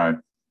just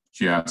described.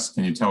 She asks,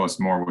 can you tell us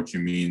more what you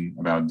mean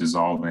about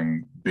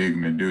dissolving big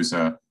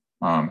Meduza?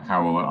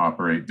 How will it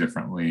operate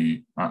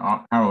differently?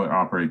 How will it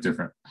operate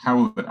different? How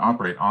will it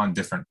operate on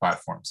different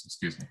platforms?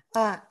 Excuse me.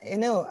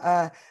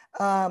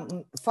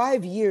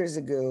 5 years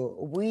ago,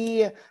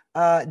 we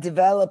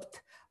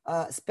developed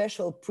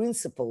special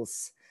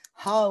principles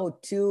how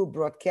to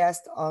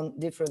broadcast on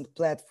different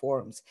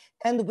platforms.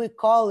 And we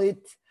call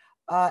it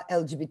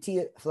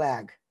LGBT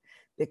flag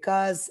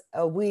because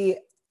we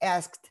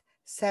asked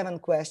 7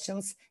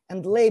 questions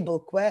and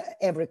label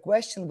every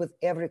question with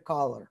every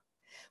color.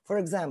 For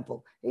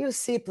example, you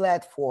see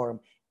platform,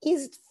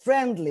 is it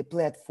friendly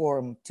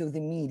platform to the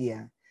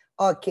media?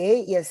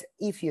 Okay, yes,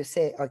 if you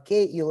say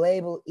okay, you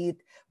label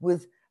it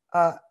with,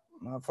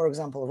 for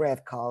example,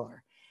 red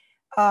color.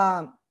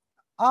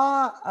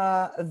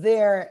 Are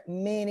there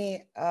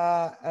many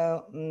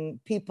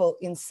people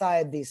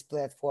inside this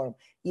platform?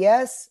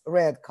 Yes,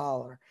 red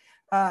color.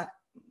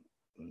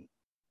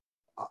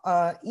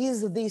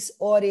 Is this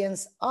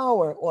audience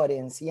our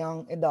audience,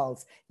 young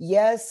adults?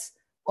 Yes,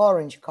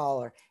 orange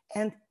color.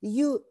 And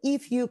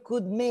if you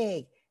could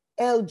make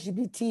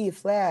LGBT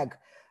flag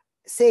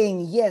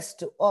saying yes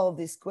to all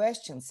these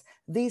questions,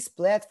 this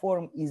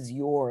platform is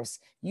yours.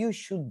 You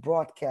should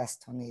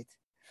broadcast on it.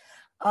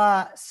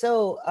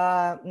 So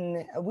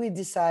we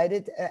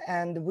decided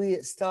and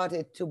we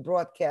started to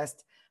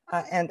broadcast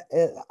and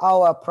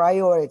our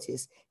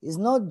priorities is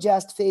not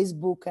just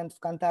Facebook and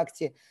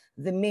Vkontakte,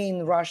 the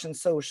main Russian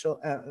social,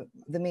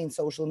 the main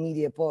social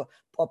media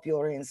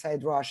popular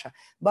inside Russia,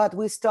 but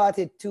we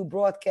started to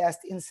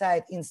broadcast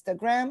inside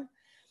Instagram.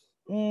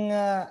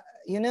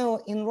 You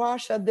know, in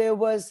Russia, there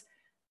was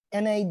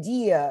an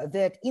idea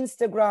that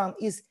Instagram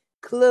is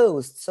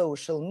closed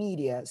social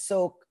media,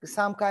 so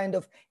some kind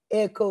of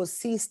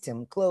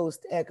ecosystem,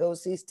 closed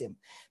ecosystem,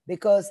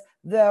 because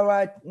there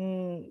are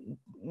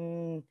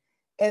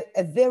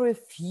a very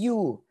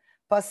few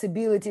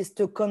possibilities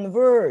to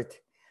convert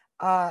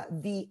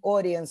the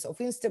audience of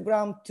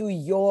Instagram to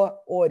your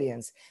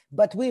audience.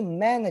 But we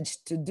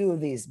managed to do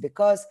this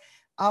because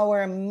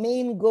our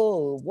main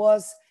goal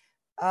was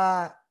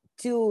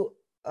to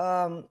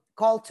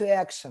call to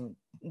action,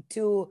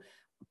 to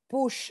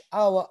push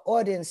our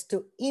audience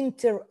to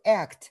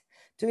interact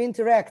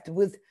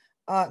with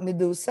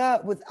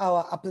Meduza, with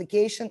our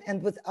application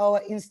and with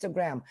our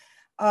Instagram.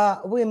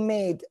 We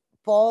made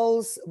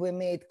polls, we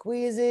made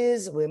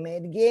quizzes, we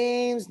made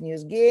games,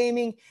 news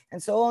gaming,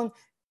 and so on,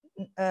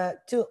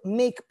 to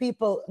make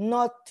people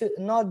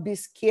not be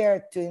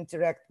scared to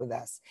interact with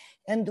us.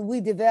 And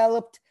we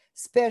developed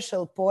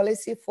special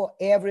policy for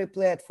every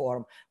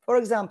platform. For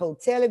example,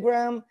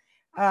 Telegram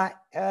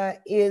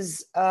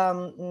is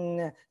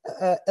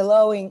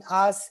allowing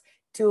us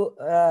to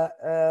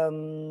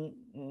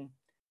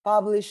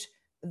publish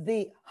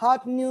the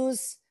hot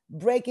news,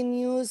 breaking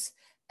news,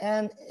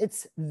 and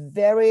it's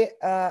very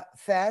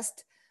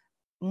fast,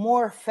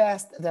 more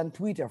fast than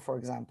Twitter, for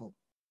example.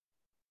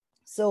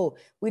 So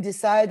we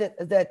decided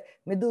that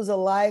Meduza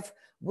Live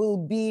will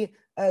be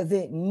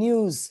the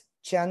news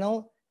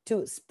channel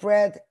to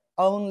spread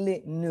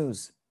only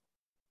news.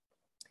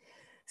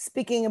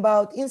 Speaking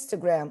about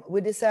Instagram,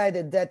 we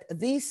decided that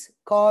this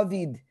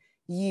COVID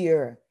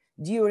year,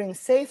 during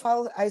safe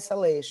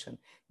isolation,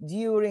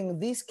 during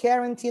these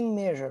quarantine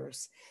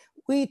measures,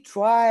 we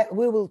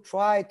will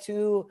try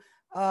to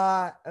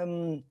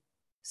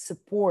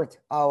support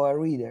our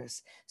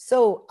readers.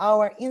 So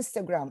our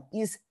Instagram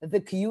is the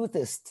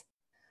cutest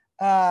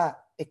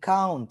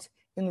account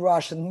in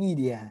Russian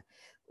media.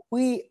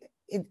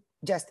 It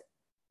just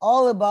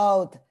all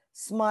about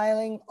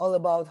smiling, all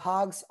about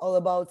hugs, all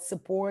about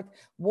support,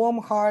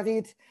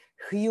 warm-hearted,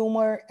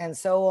 humor, and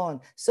so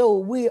on. So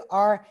we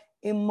are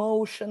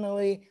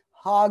emotionally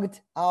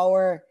hugged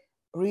our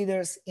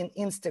readers in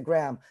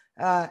Instagram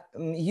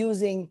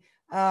using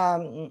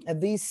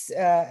these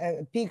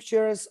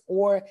pictures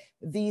or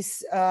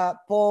these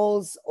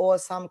polls or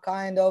some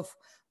kind of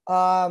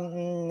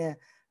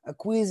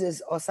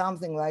quizzes or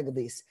something like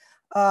this.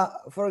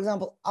 For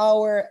example,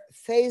 our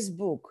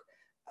Facebook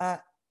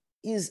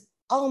is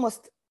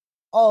almost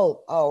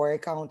all our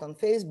account on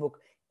Facebook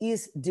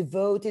is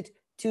devoted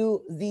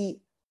to the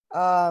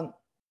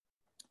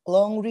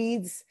long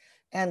reads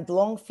and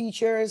long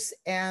features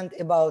and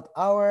about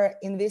our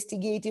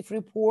investigative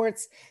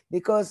reports,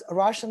 because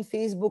Russian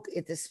Facebook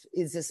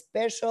is a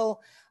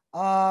special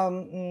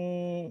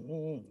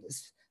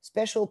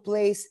special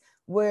place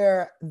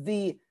where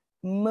the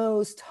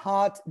most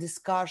hot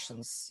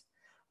discussions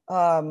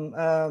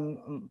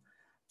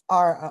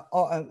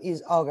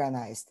is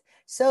organized.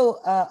 So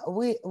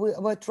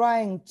we're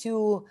trying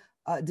to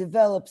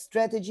develop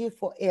strategy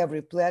for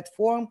every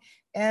platform,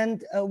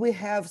 and we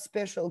have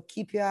special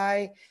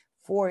KPI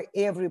for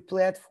every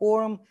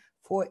platform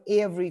for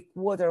every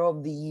quarter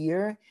of the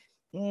year.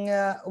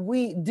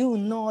 We do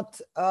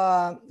not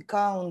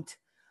count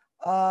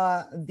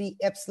the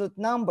absolute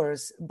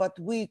numbers, but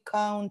we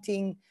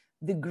counting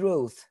the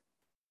growth.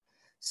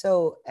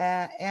 So,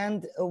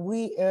 and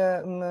we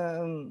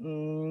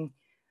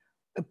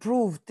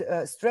approved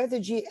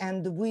strategy,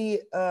 and we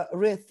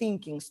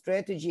rethinking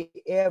strategy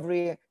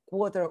every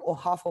quarter or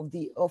half of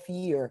the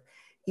year,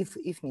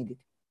 if needed.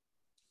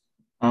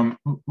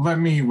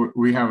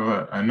 We have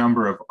a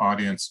number of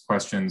audience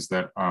questions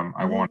that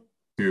I want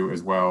to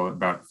as well,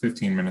 about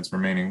 15 minutes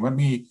remaining. Let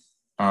me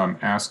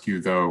ask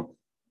you though,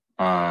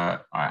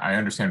 I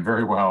understand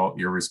very well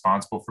you're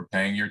responsible for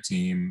paying your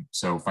team,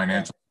 so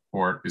financial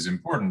support is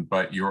important,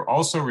 but you're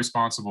also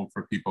responsible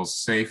for people's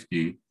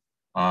safety,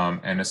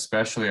 and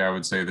especially I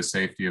would say the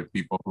safety of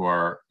people who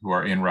are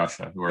in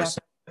Russia, who are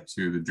subject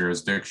to the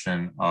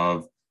jurisdiction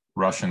of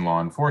Russian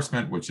law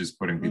enforcement, which is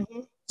putting people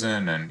in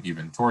prison and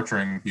even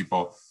torturing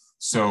people.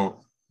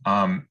 So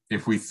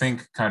if we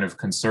think kind of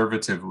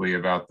conservatively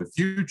about the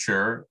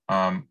future,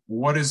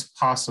 what is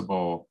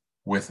possible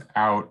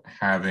without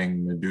having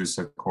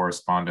Meduza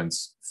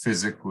correspondents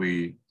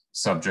physically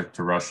subject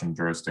to Russian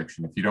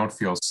jurisdiction, if you don't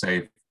feel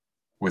safe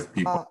with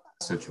people in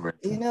that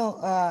situation? You know,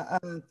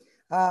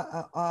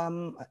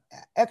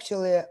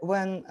 actually,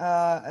 when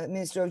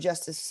Ministry of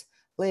Justice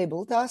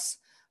labeled us,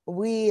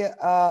 we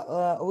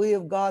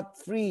have got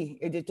 3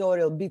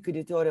 big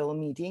editorial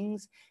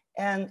meetings,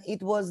 and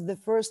it was the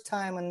first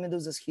time in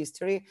Meduza's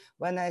history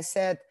when I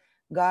said,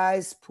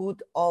 guys,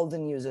 put all the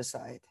news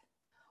aside.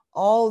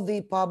 All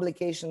the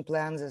publication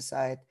plans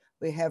aside,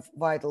 we have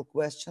vital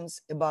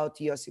questions about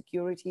your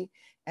security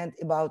and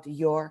about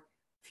your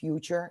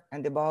future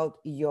and about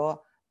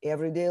your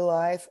everyday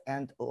life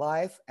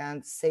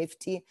and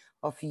safety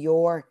of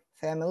your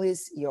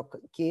families, your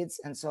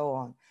kids, and so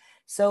on.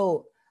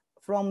 So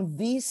from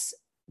this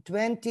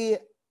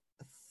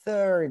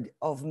 23rd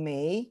of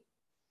May,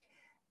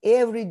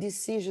 every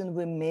decision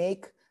we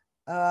make,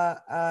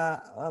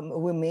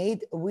 we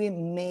made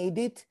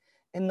it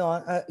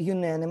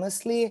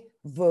unanimously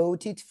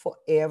voted for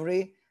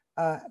every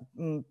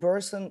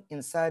person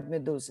inside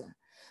Meduza.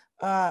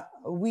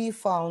 We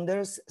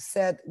founders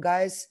said,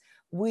 guys,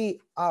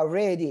 we are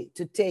ready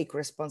to take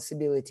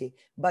responsibility,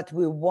 but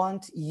we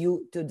want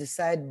you to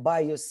decide by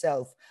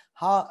yourself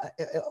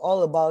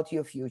all about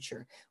your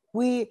future.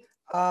 We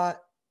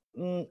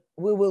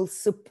will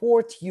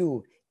support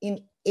you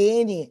in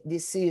any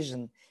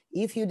decision.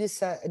 If you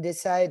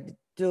decide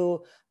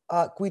to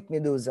quit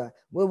Meduza,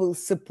 we will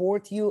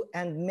support you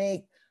and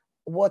make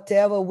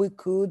whatever we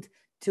could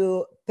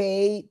to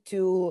pay,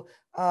 to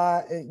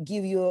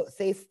give you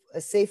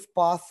a safe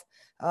path,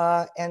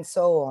 and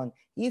so on.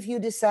 If you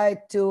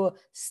decide to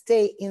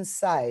stay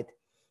inside,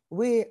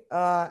 we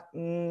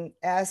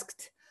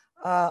asked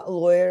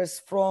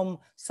lawyers from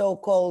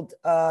so-called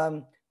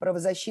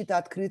Правозащита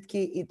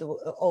Открытки, it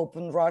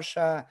Open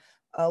Russia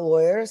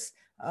lawyers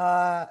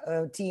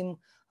team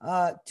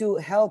to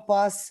help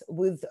us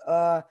with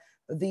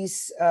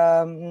this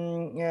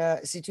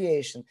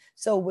situation.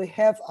 So we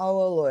have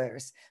our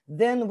lawyers.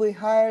 Then we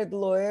hired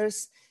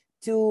lawyers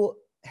to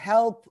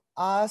help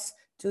us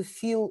to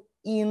fill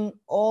in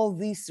all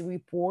these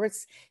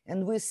reports.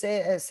 And we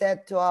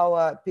said to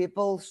our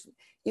people,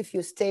 if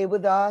you stay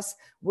with us,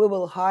 we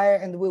will hire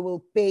and we will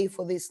pay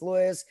for these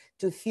lawyers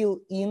to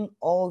fill in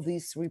all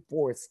these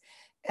reports.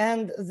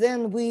 And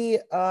then we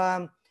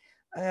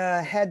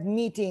had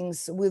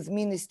meetings with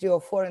Ministry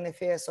of Foreign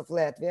Affairs of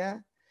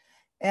Latvia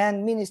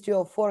and Ministry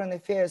of Foreign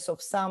Affairs of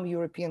some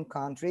European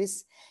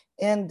countries.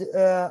 And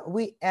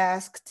we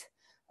asked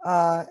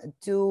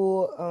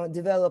to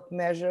develop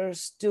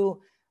measures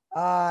to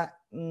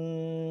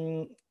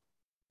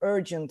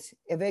urgent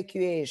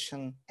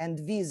evacuation and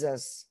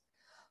visas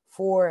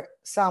for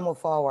some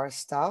of our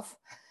staff,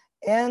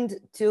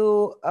 and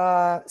to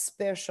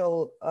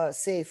special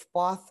safe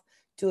path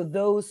to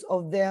those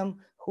of them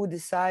who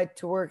decide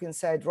to work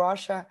inside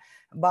Russia,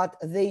 but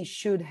they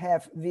should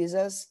have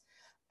visas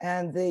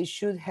and they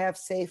should have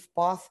safe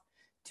path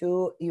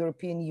to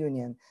European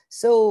Union.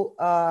 So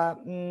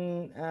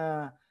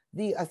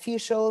the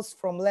officials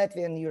from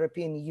Latvia and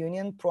European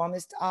Union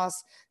promised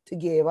us to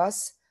give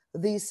us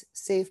this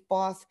safe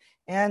path.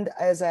 And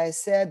as I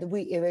said,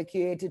 we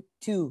evacuated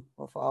 2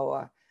 of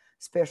our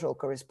special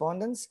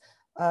correspondents,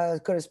 one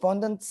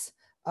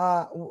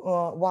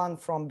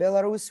from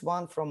Belarus,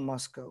 one from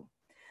Moscow.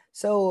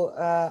 So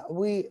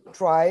we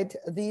tried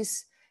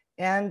this,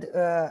 and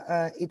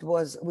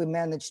we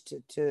managed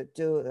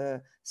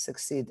to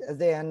succeed.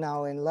 They are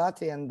now in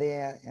Latvia and they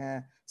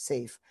are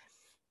safe.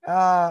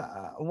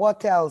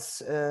 What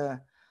else?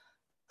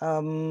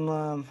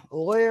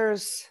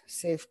 Lawyers,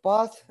 safe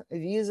path,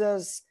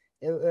 visas,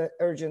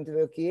 urgent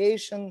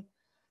evacuation,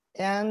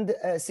 and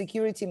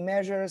security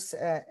measures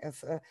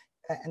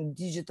and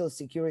digital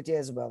security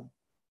as well.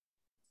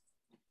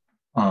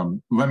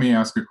 Let me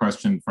ask a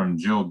question from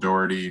Jill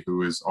Doherty,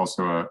 who is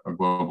also a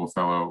global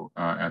fellow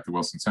at the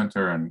Wilson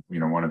Center and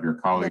one of your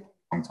colleagues,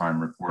 longtime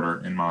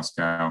reporter in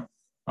Moscow.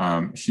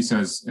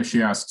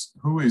 She asks,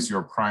 who is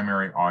your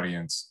primary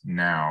audience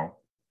now?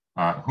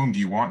 Whom do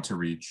you want to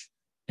reach?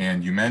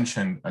 And you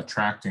mentioned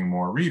attracting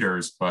more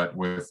readers, but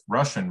with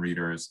Russian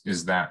readers,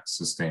 is that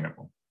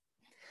sustainable?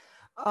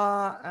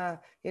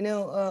 We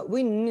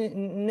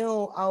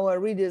know our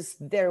readers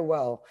very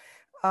well.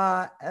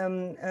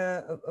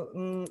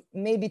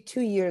 Maybe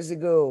 2 years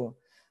ago,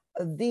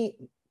 the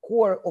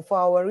core of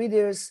our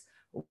readers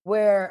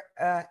were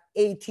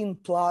 18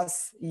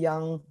 plus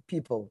young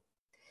people,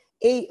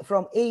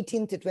 from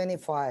 18 to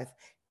 25.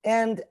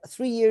 And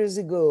 3 years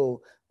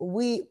ago,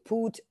 we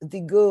put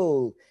the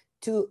goal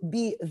to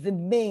be the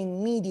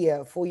main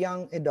media for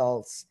young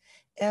adults.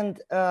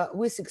 And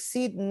we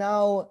succeed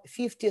now.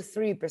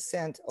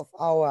 53% of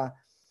our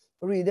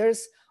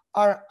readers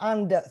are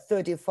under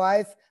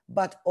 35,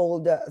 but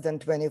older than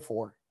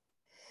 24.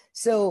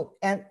 So,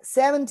 and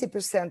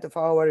 70% of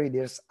our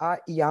readers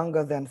are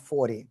younger than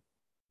 40.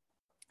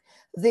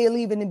 They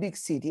live in big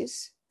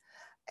cities,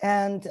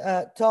 and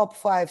top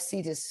 5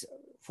 cities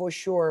for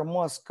sure: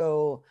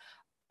 Moscow,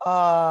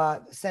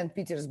 St.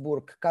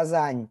 Petersburg,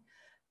 Kazan,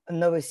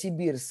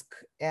 Novosibirsk,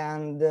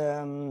 and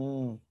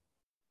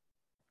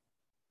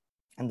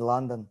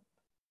London.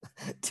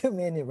 Too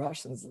many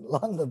Russians in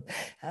London.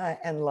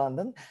 And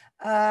London.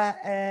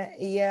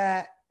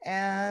 Yeah,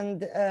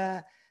 and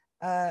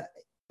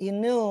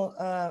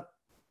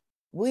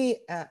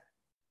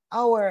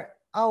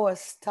our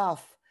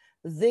staff,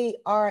 they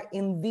are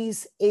in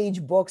these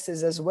age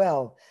boxes as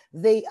well.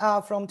 They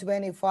are from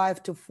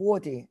 25 to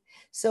 40.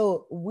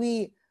 So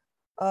we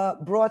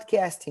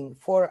broadcasting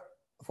for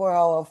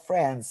our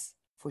friends,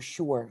 for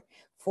sure,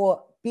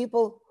 for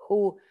people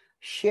who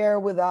share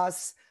with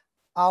us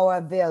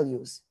our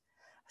values.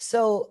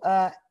 So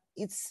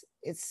it's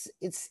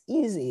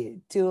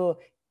easy to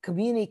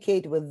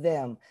communicate with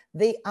them.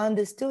 They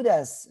understood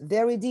us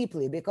very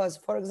deeply because,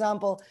 for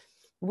example,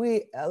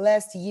 we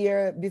last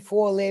year,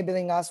 before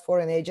labeling us for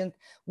an agent,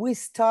 we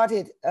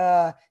started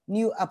a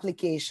new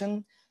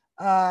application.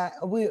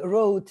 We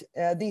wrote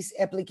this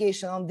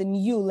application on the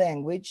new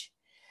language.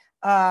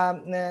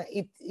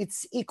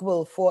 It's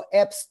equal for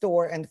App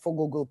Store and for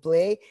Google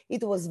Play.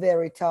 It was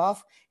very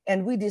tough,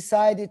 and we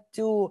decided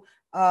to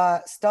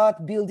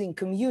start building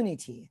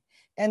community.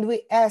 And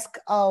we asked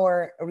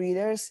our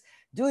readers,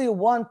 do you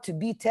want to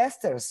be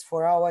testers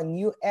for our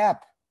new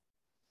app?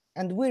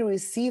 And we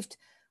received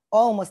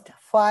almost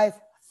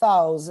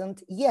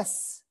 5,000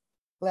 yes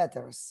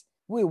letters.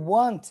 We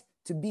want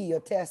to be your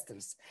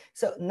testers.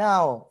 So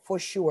now, for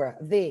sure,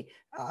 we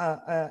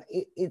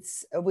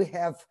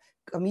have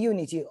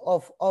community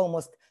of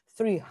almost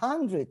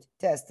 300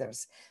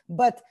 testers,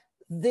 but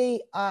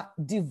they are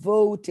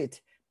devoted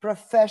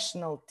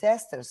professional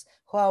testers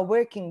who are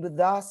working with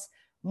us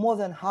more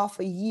than half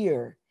a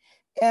year.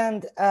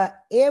 And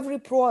every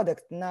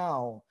product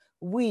now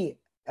we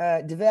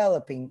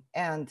developing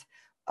and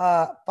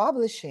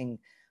publishing,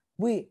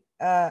 we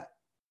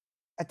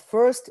at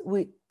first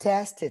we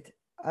tested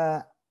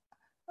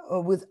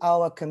with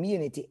our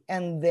community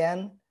and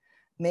then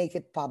make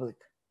it public.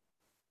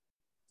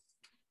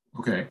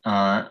 Okay,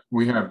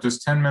 we have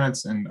just 10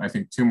 minutes and I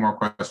think 2 more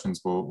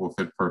questions will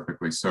fit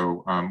perfectly.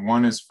 So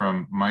one is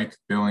from Mike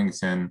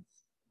Billington.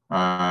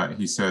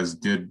 He says,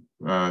 did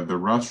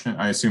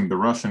I assume the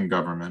Russian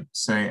government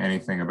say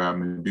anything about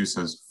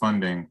Meduza's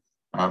funding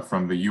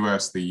from the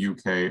US, the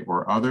UK,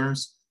 or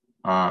others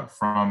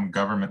from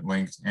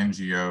government-linked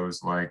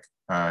NGOs like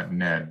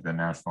NED, the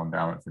National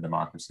Endowment for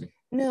Democracy?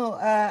 No,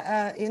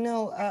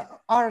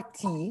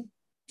 RT,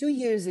 2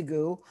 years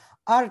ago,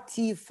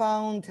 RT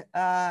found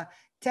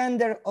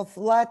tender of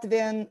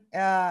Latvian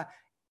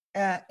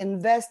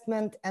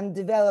Investment and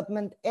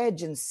Development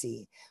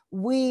Agency.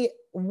 We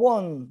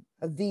won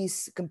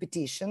this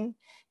competition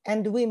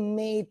and we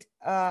made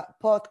a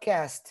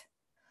podcast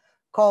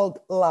called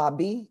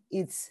Labi.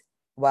 It's,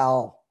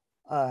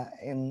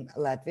 in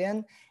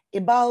Latvian,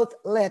 about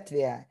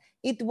Latvia.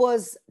 It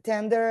was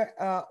tender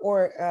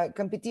or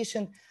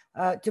competition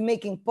to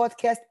making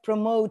podcast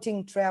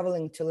promoting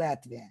traveling to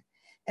Latvia.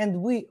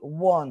 And we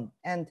won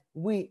and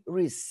we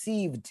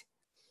received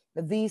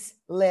this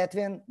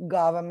Latvian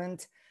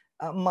government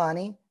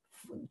money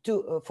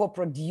for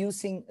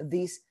producing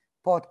this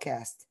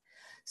podcast.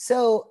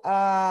 So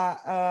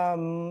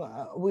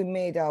we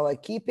made our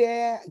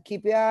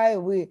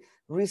KPI, we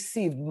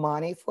received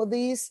money for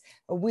this,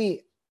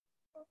 we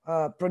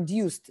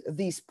produced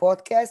this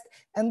podcast,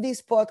 and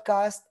this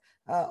podcast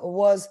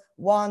was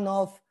one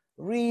of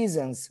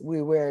reasons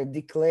we were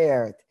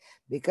declared,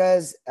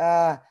 because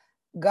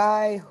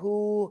guy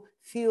who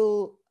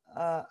feel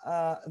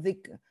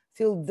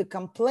the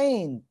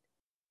complaint,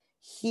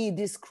 he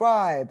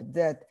described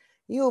that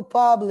you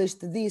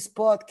published this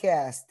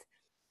podcast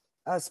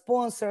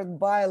sponsored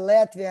by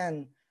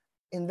Latvian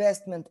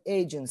investment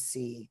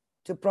agency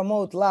to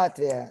promote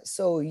Latvia,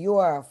 so you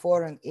are a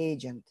foreign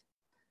agent.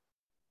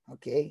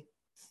 Okay.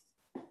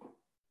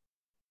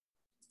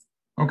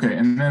 Okay,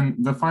 and then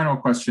the final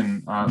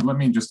question, let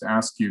me just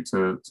ask you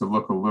to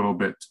look a little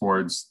bit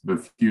towards the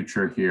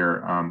future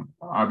here.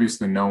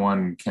 Obviously, no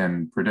one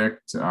can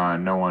predict,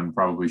 no one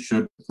probably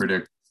should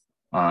predict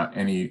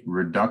any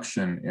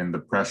reduction in the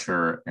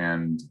pressure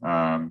and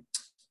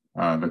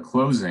the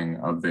closing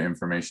of the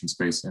information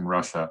space in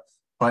Russia.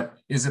 But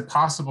is it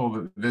possible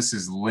that this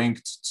is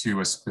linked to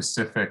a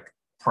specific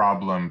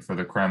problem for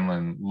the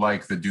Kremlin,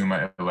 like the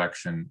Duma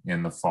election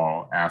in the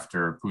fall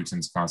after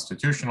Putin's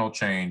constitutional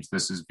change?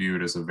 This is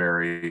viewed as a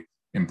very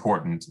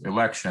important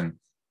election.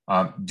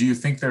 Do you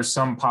think there's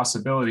some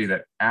possibility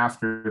that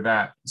after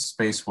that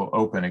space will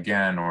open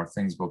again or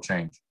things will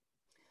change?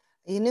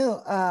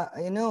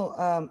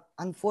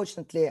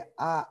 Unfortunately,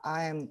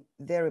 I am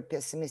very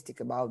pessimistic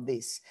about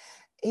this.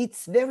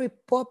 It's very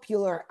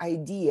popular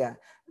idea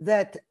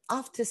that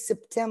after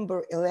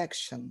September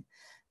election,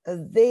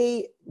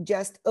 they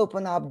just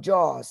open up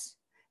jaws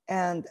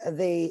and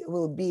they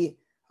will be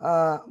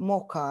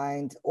more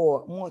kind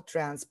or more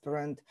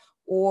transparent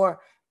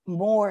or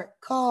more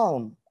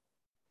calm.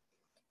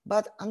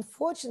 But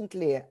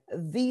unfortunately,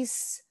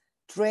 this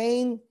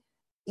train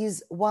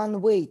is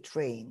one-way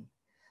train.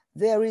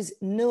 There is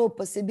no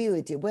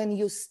possibility when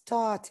you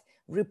start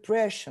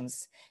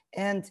repressions.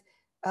 And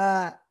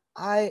I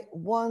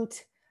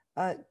want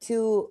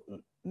to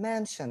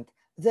mention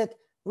that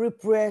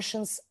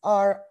repressions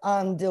are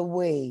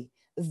underway.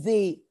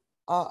 They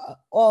are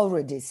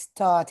already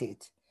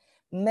started.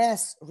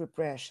 Mass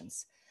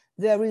repressions.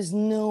 There is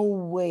no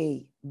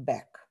way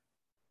back.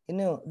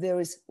 There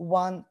is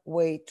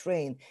one-way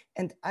train.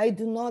 And I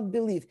do not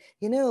believe,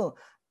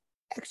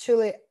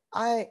 actually,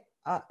 I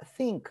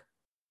think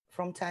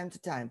from time to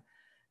time,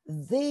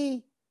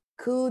 they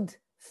could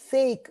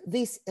fake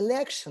this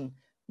election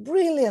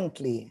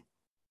brilliantly.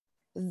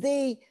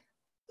 They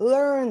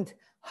learned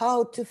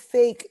how to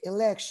fake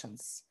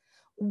elections.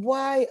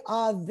 Why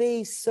are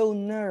they so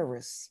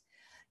nervous?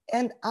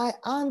 And I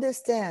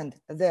understand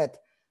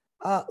that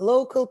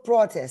local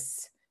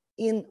protests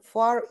in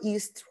Far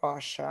East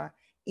Russia,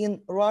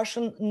 in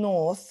Russian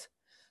North,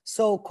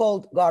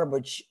 so-called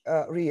garbage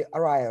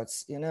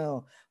riots,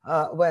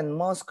 when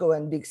Moscow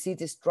and big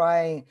cities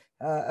tried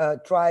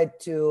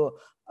to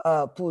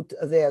put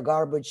their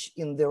garbage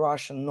in the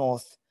Russian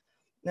North.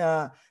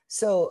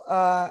 So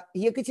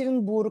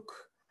Yekaterinburg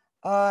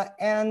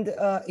and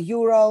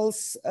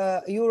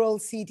Ural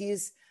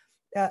cities,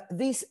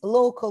 these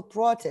local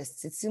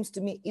protests, it seems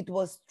to me it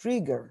was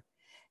trigger.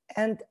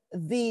 And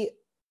the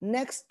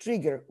next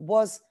trigger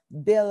was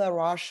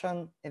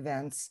Belarusian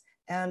events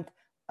and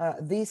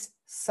these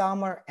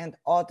summer and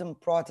autumn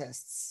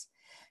protests.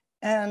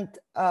 And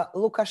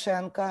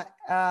Lukashenko,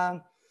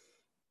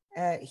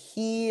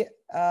 he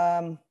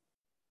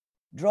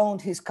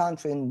drowned his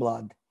country in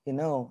blood.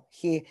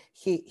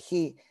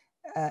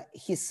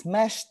 He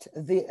smashed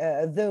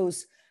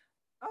those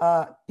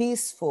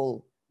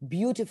peaceful,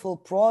 beautiful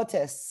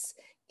protests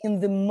in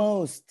the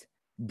most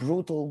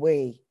brutal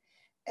way.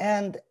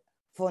 And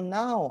for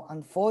now,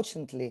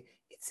 unfortunately,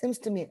 it seems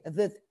to me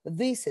that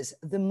this is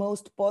the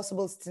most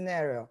possible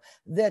scenario,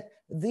 that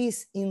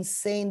this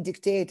insane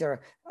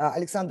dictator,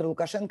 Alexander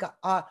Lukashenko,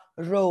 a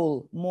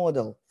role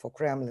model for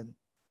Kremlin.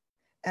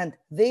 And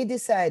they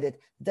decided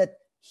that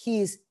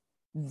he is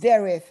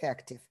very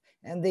effective,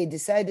 and they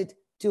decided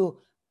to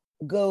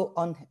go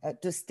on,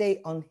 to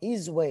stay on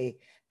his way.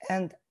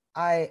 And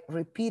I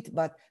repeat,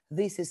 but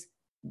this is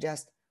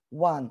just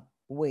one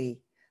way.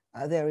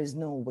 There is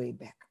no way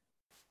back.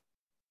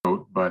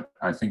 But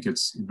I think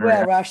it's very...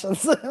 We're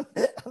Russians.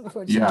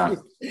 Yeah,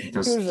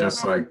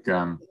 just like,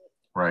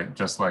 right,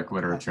 just like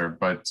literature.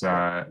 But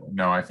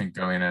no, I think,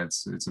 Galina,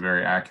 it's a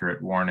very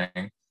accurate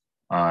warning.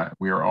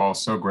 We are all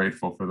so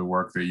grateful for the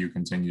work that you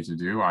continue to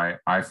do.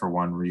 I for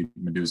one, read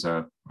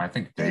Meduza, I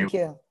think daily. Thank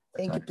you.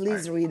 Thank you.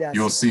 Please read us.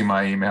 You'll see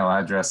my email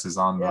addresses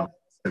on the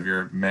list of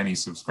your many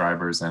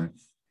subscribers. And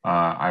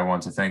I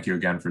want to thank you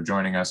again for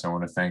joining us. I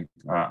want to thank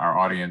our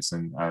audience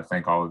and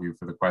thank all of you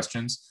for the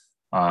questions.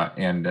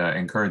 And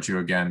encourage you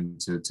again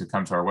to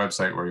come to our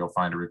website, where you'll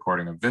find a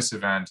recording of this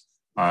event,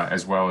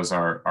 as well as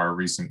our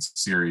recent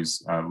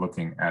series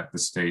looking at the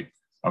state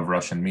of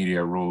Russian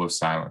media, rule of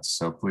silence.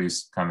 So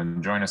please come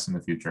and join us in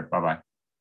the future. Bye-bye.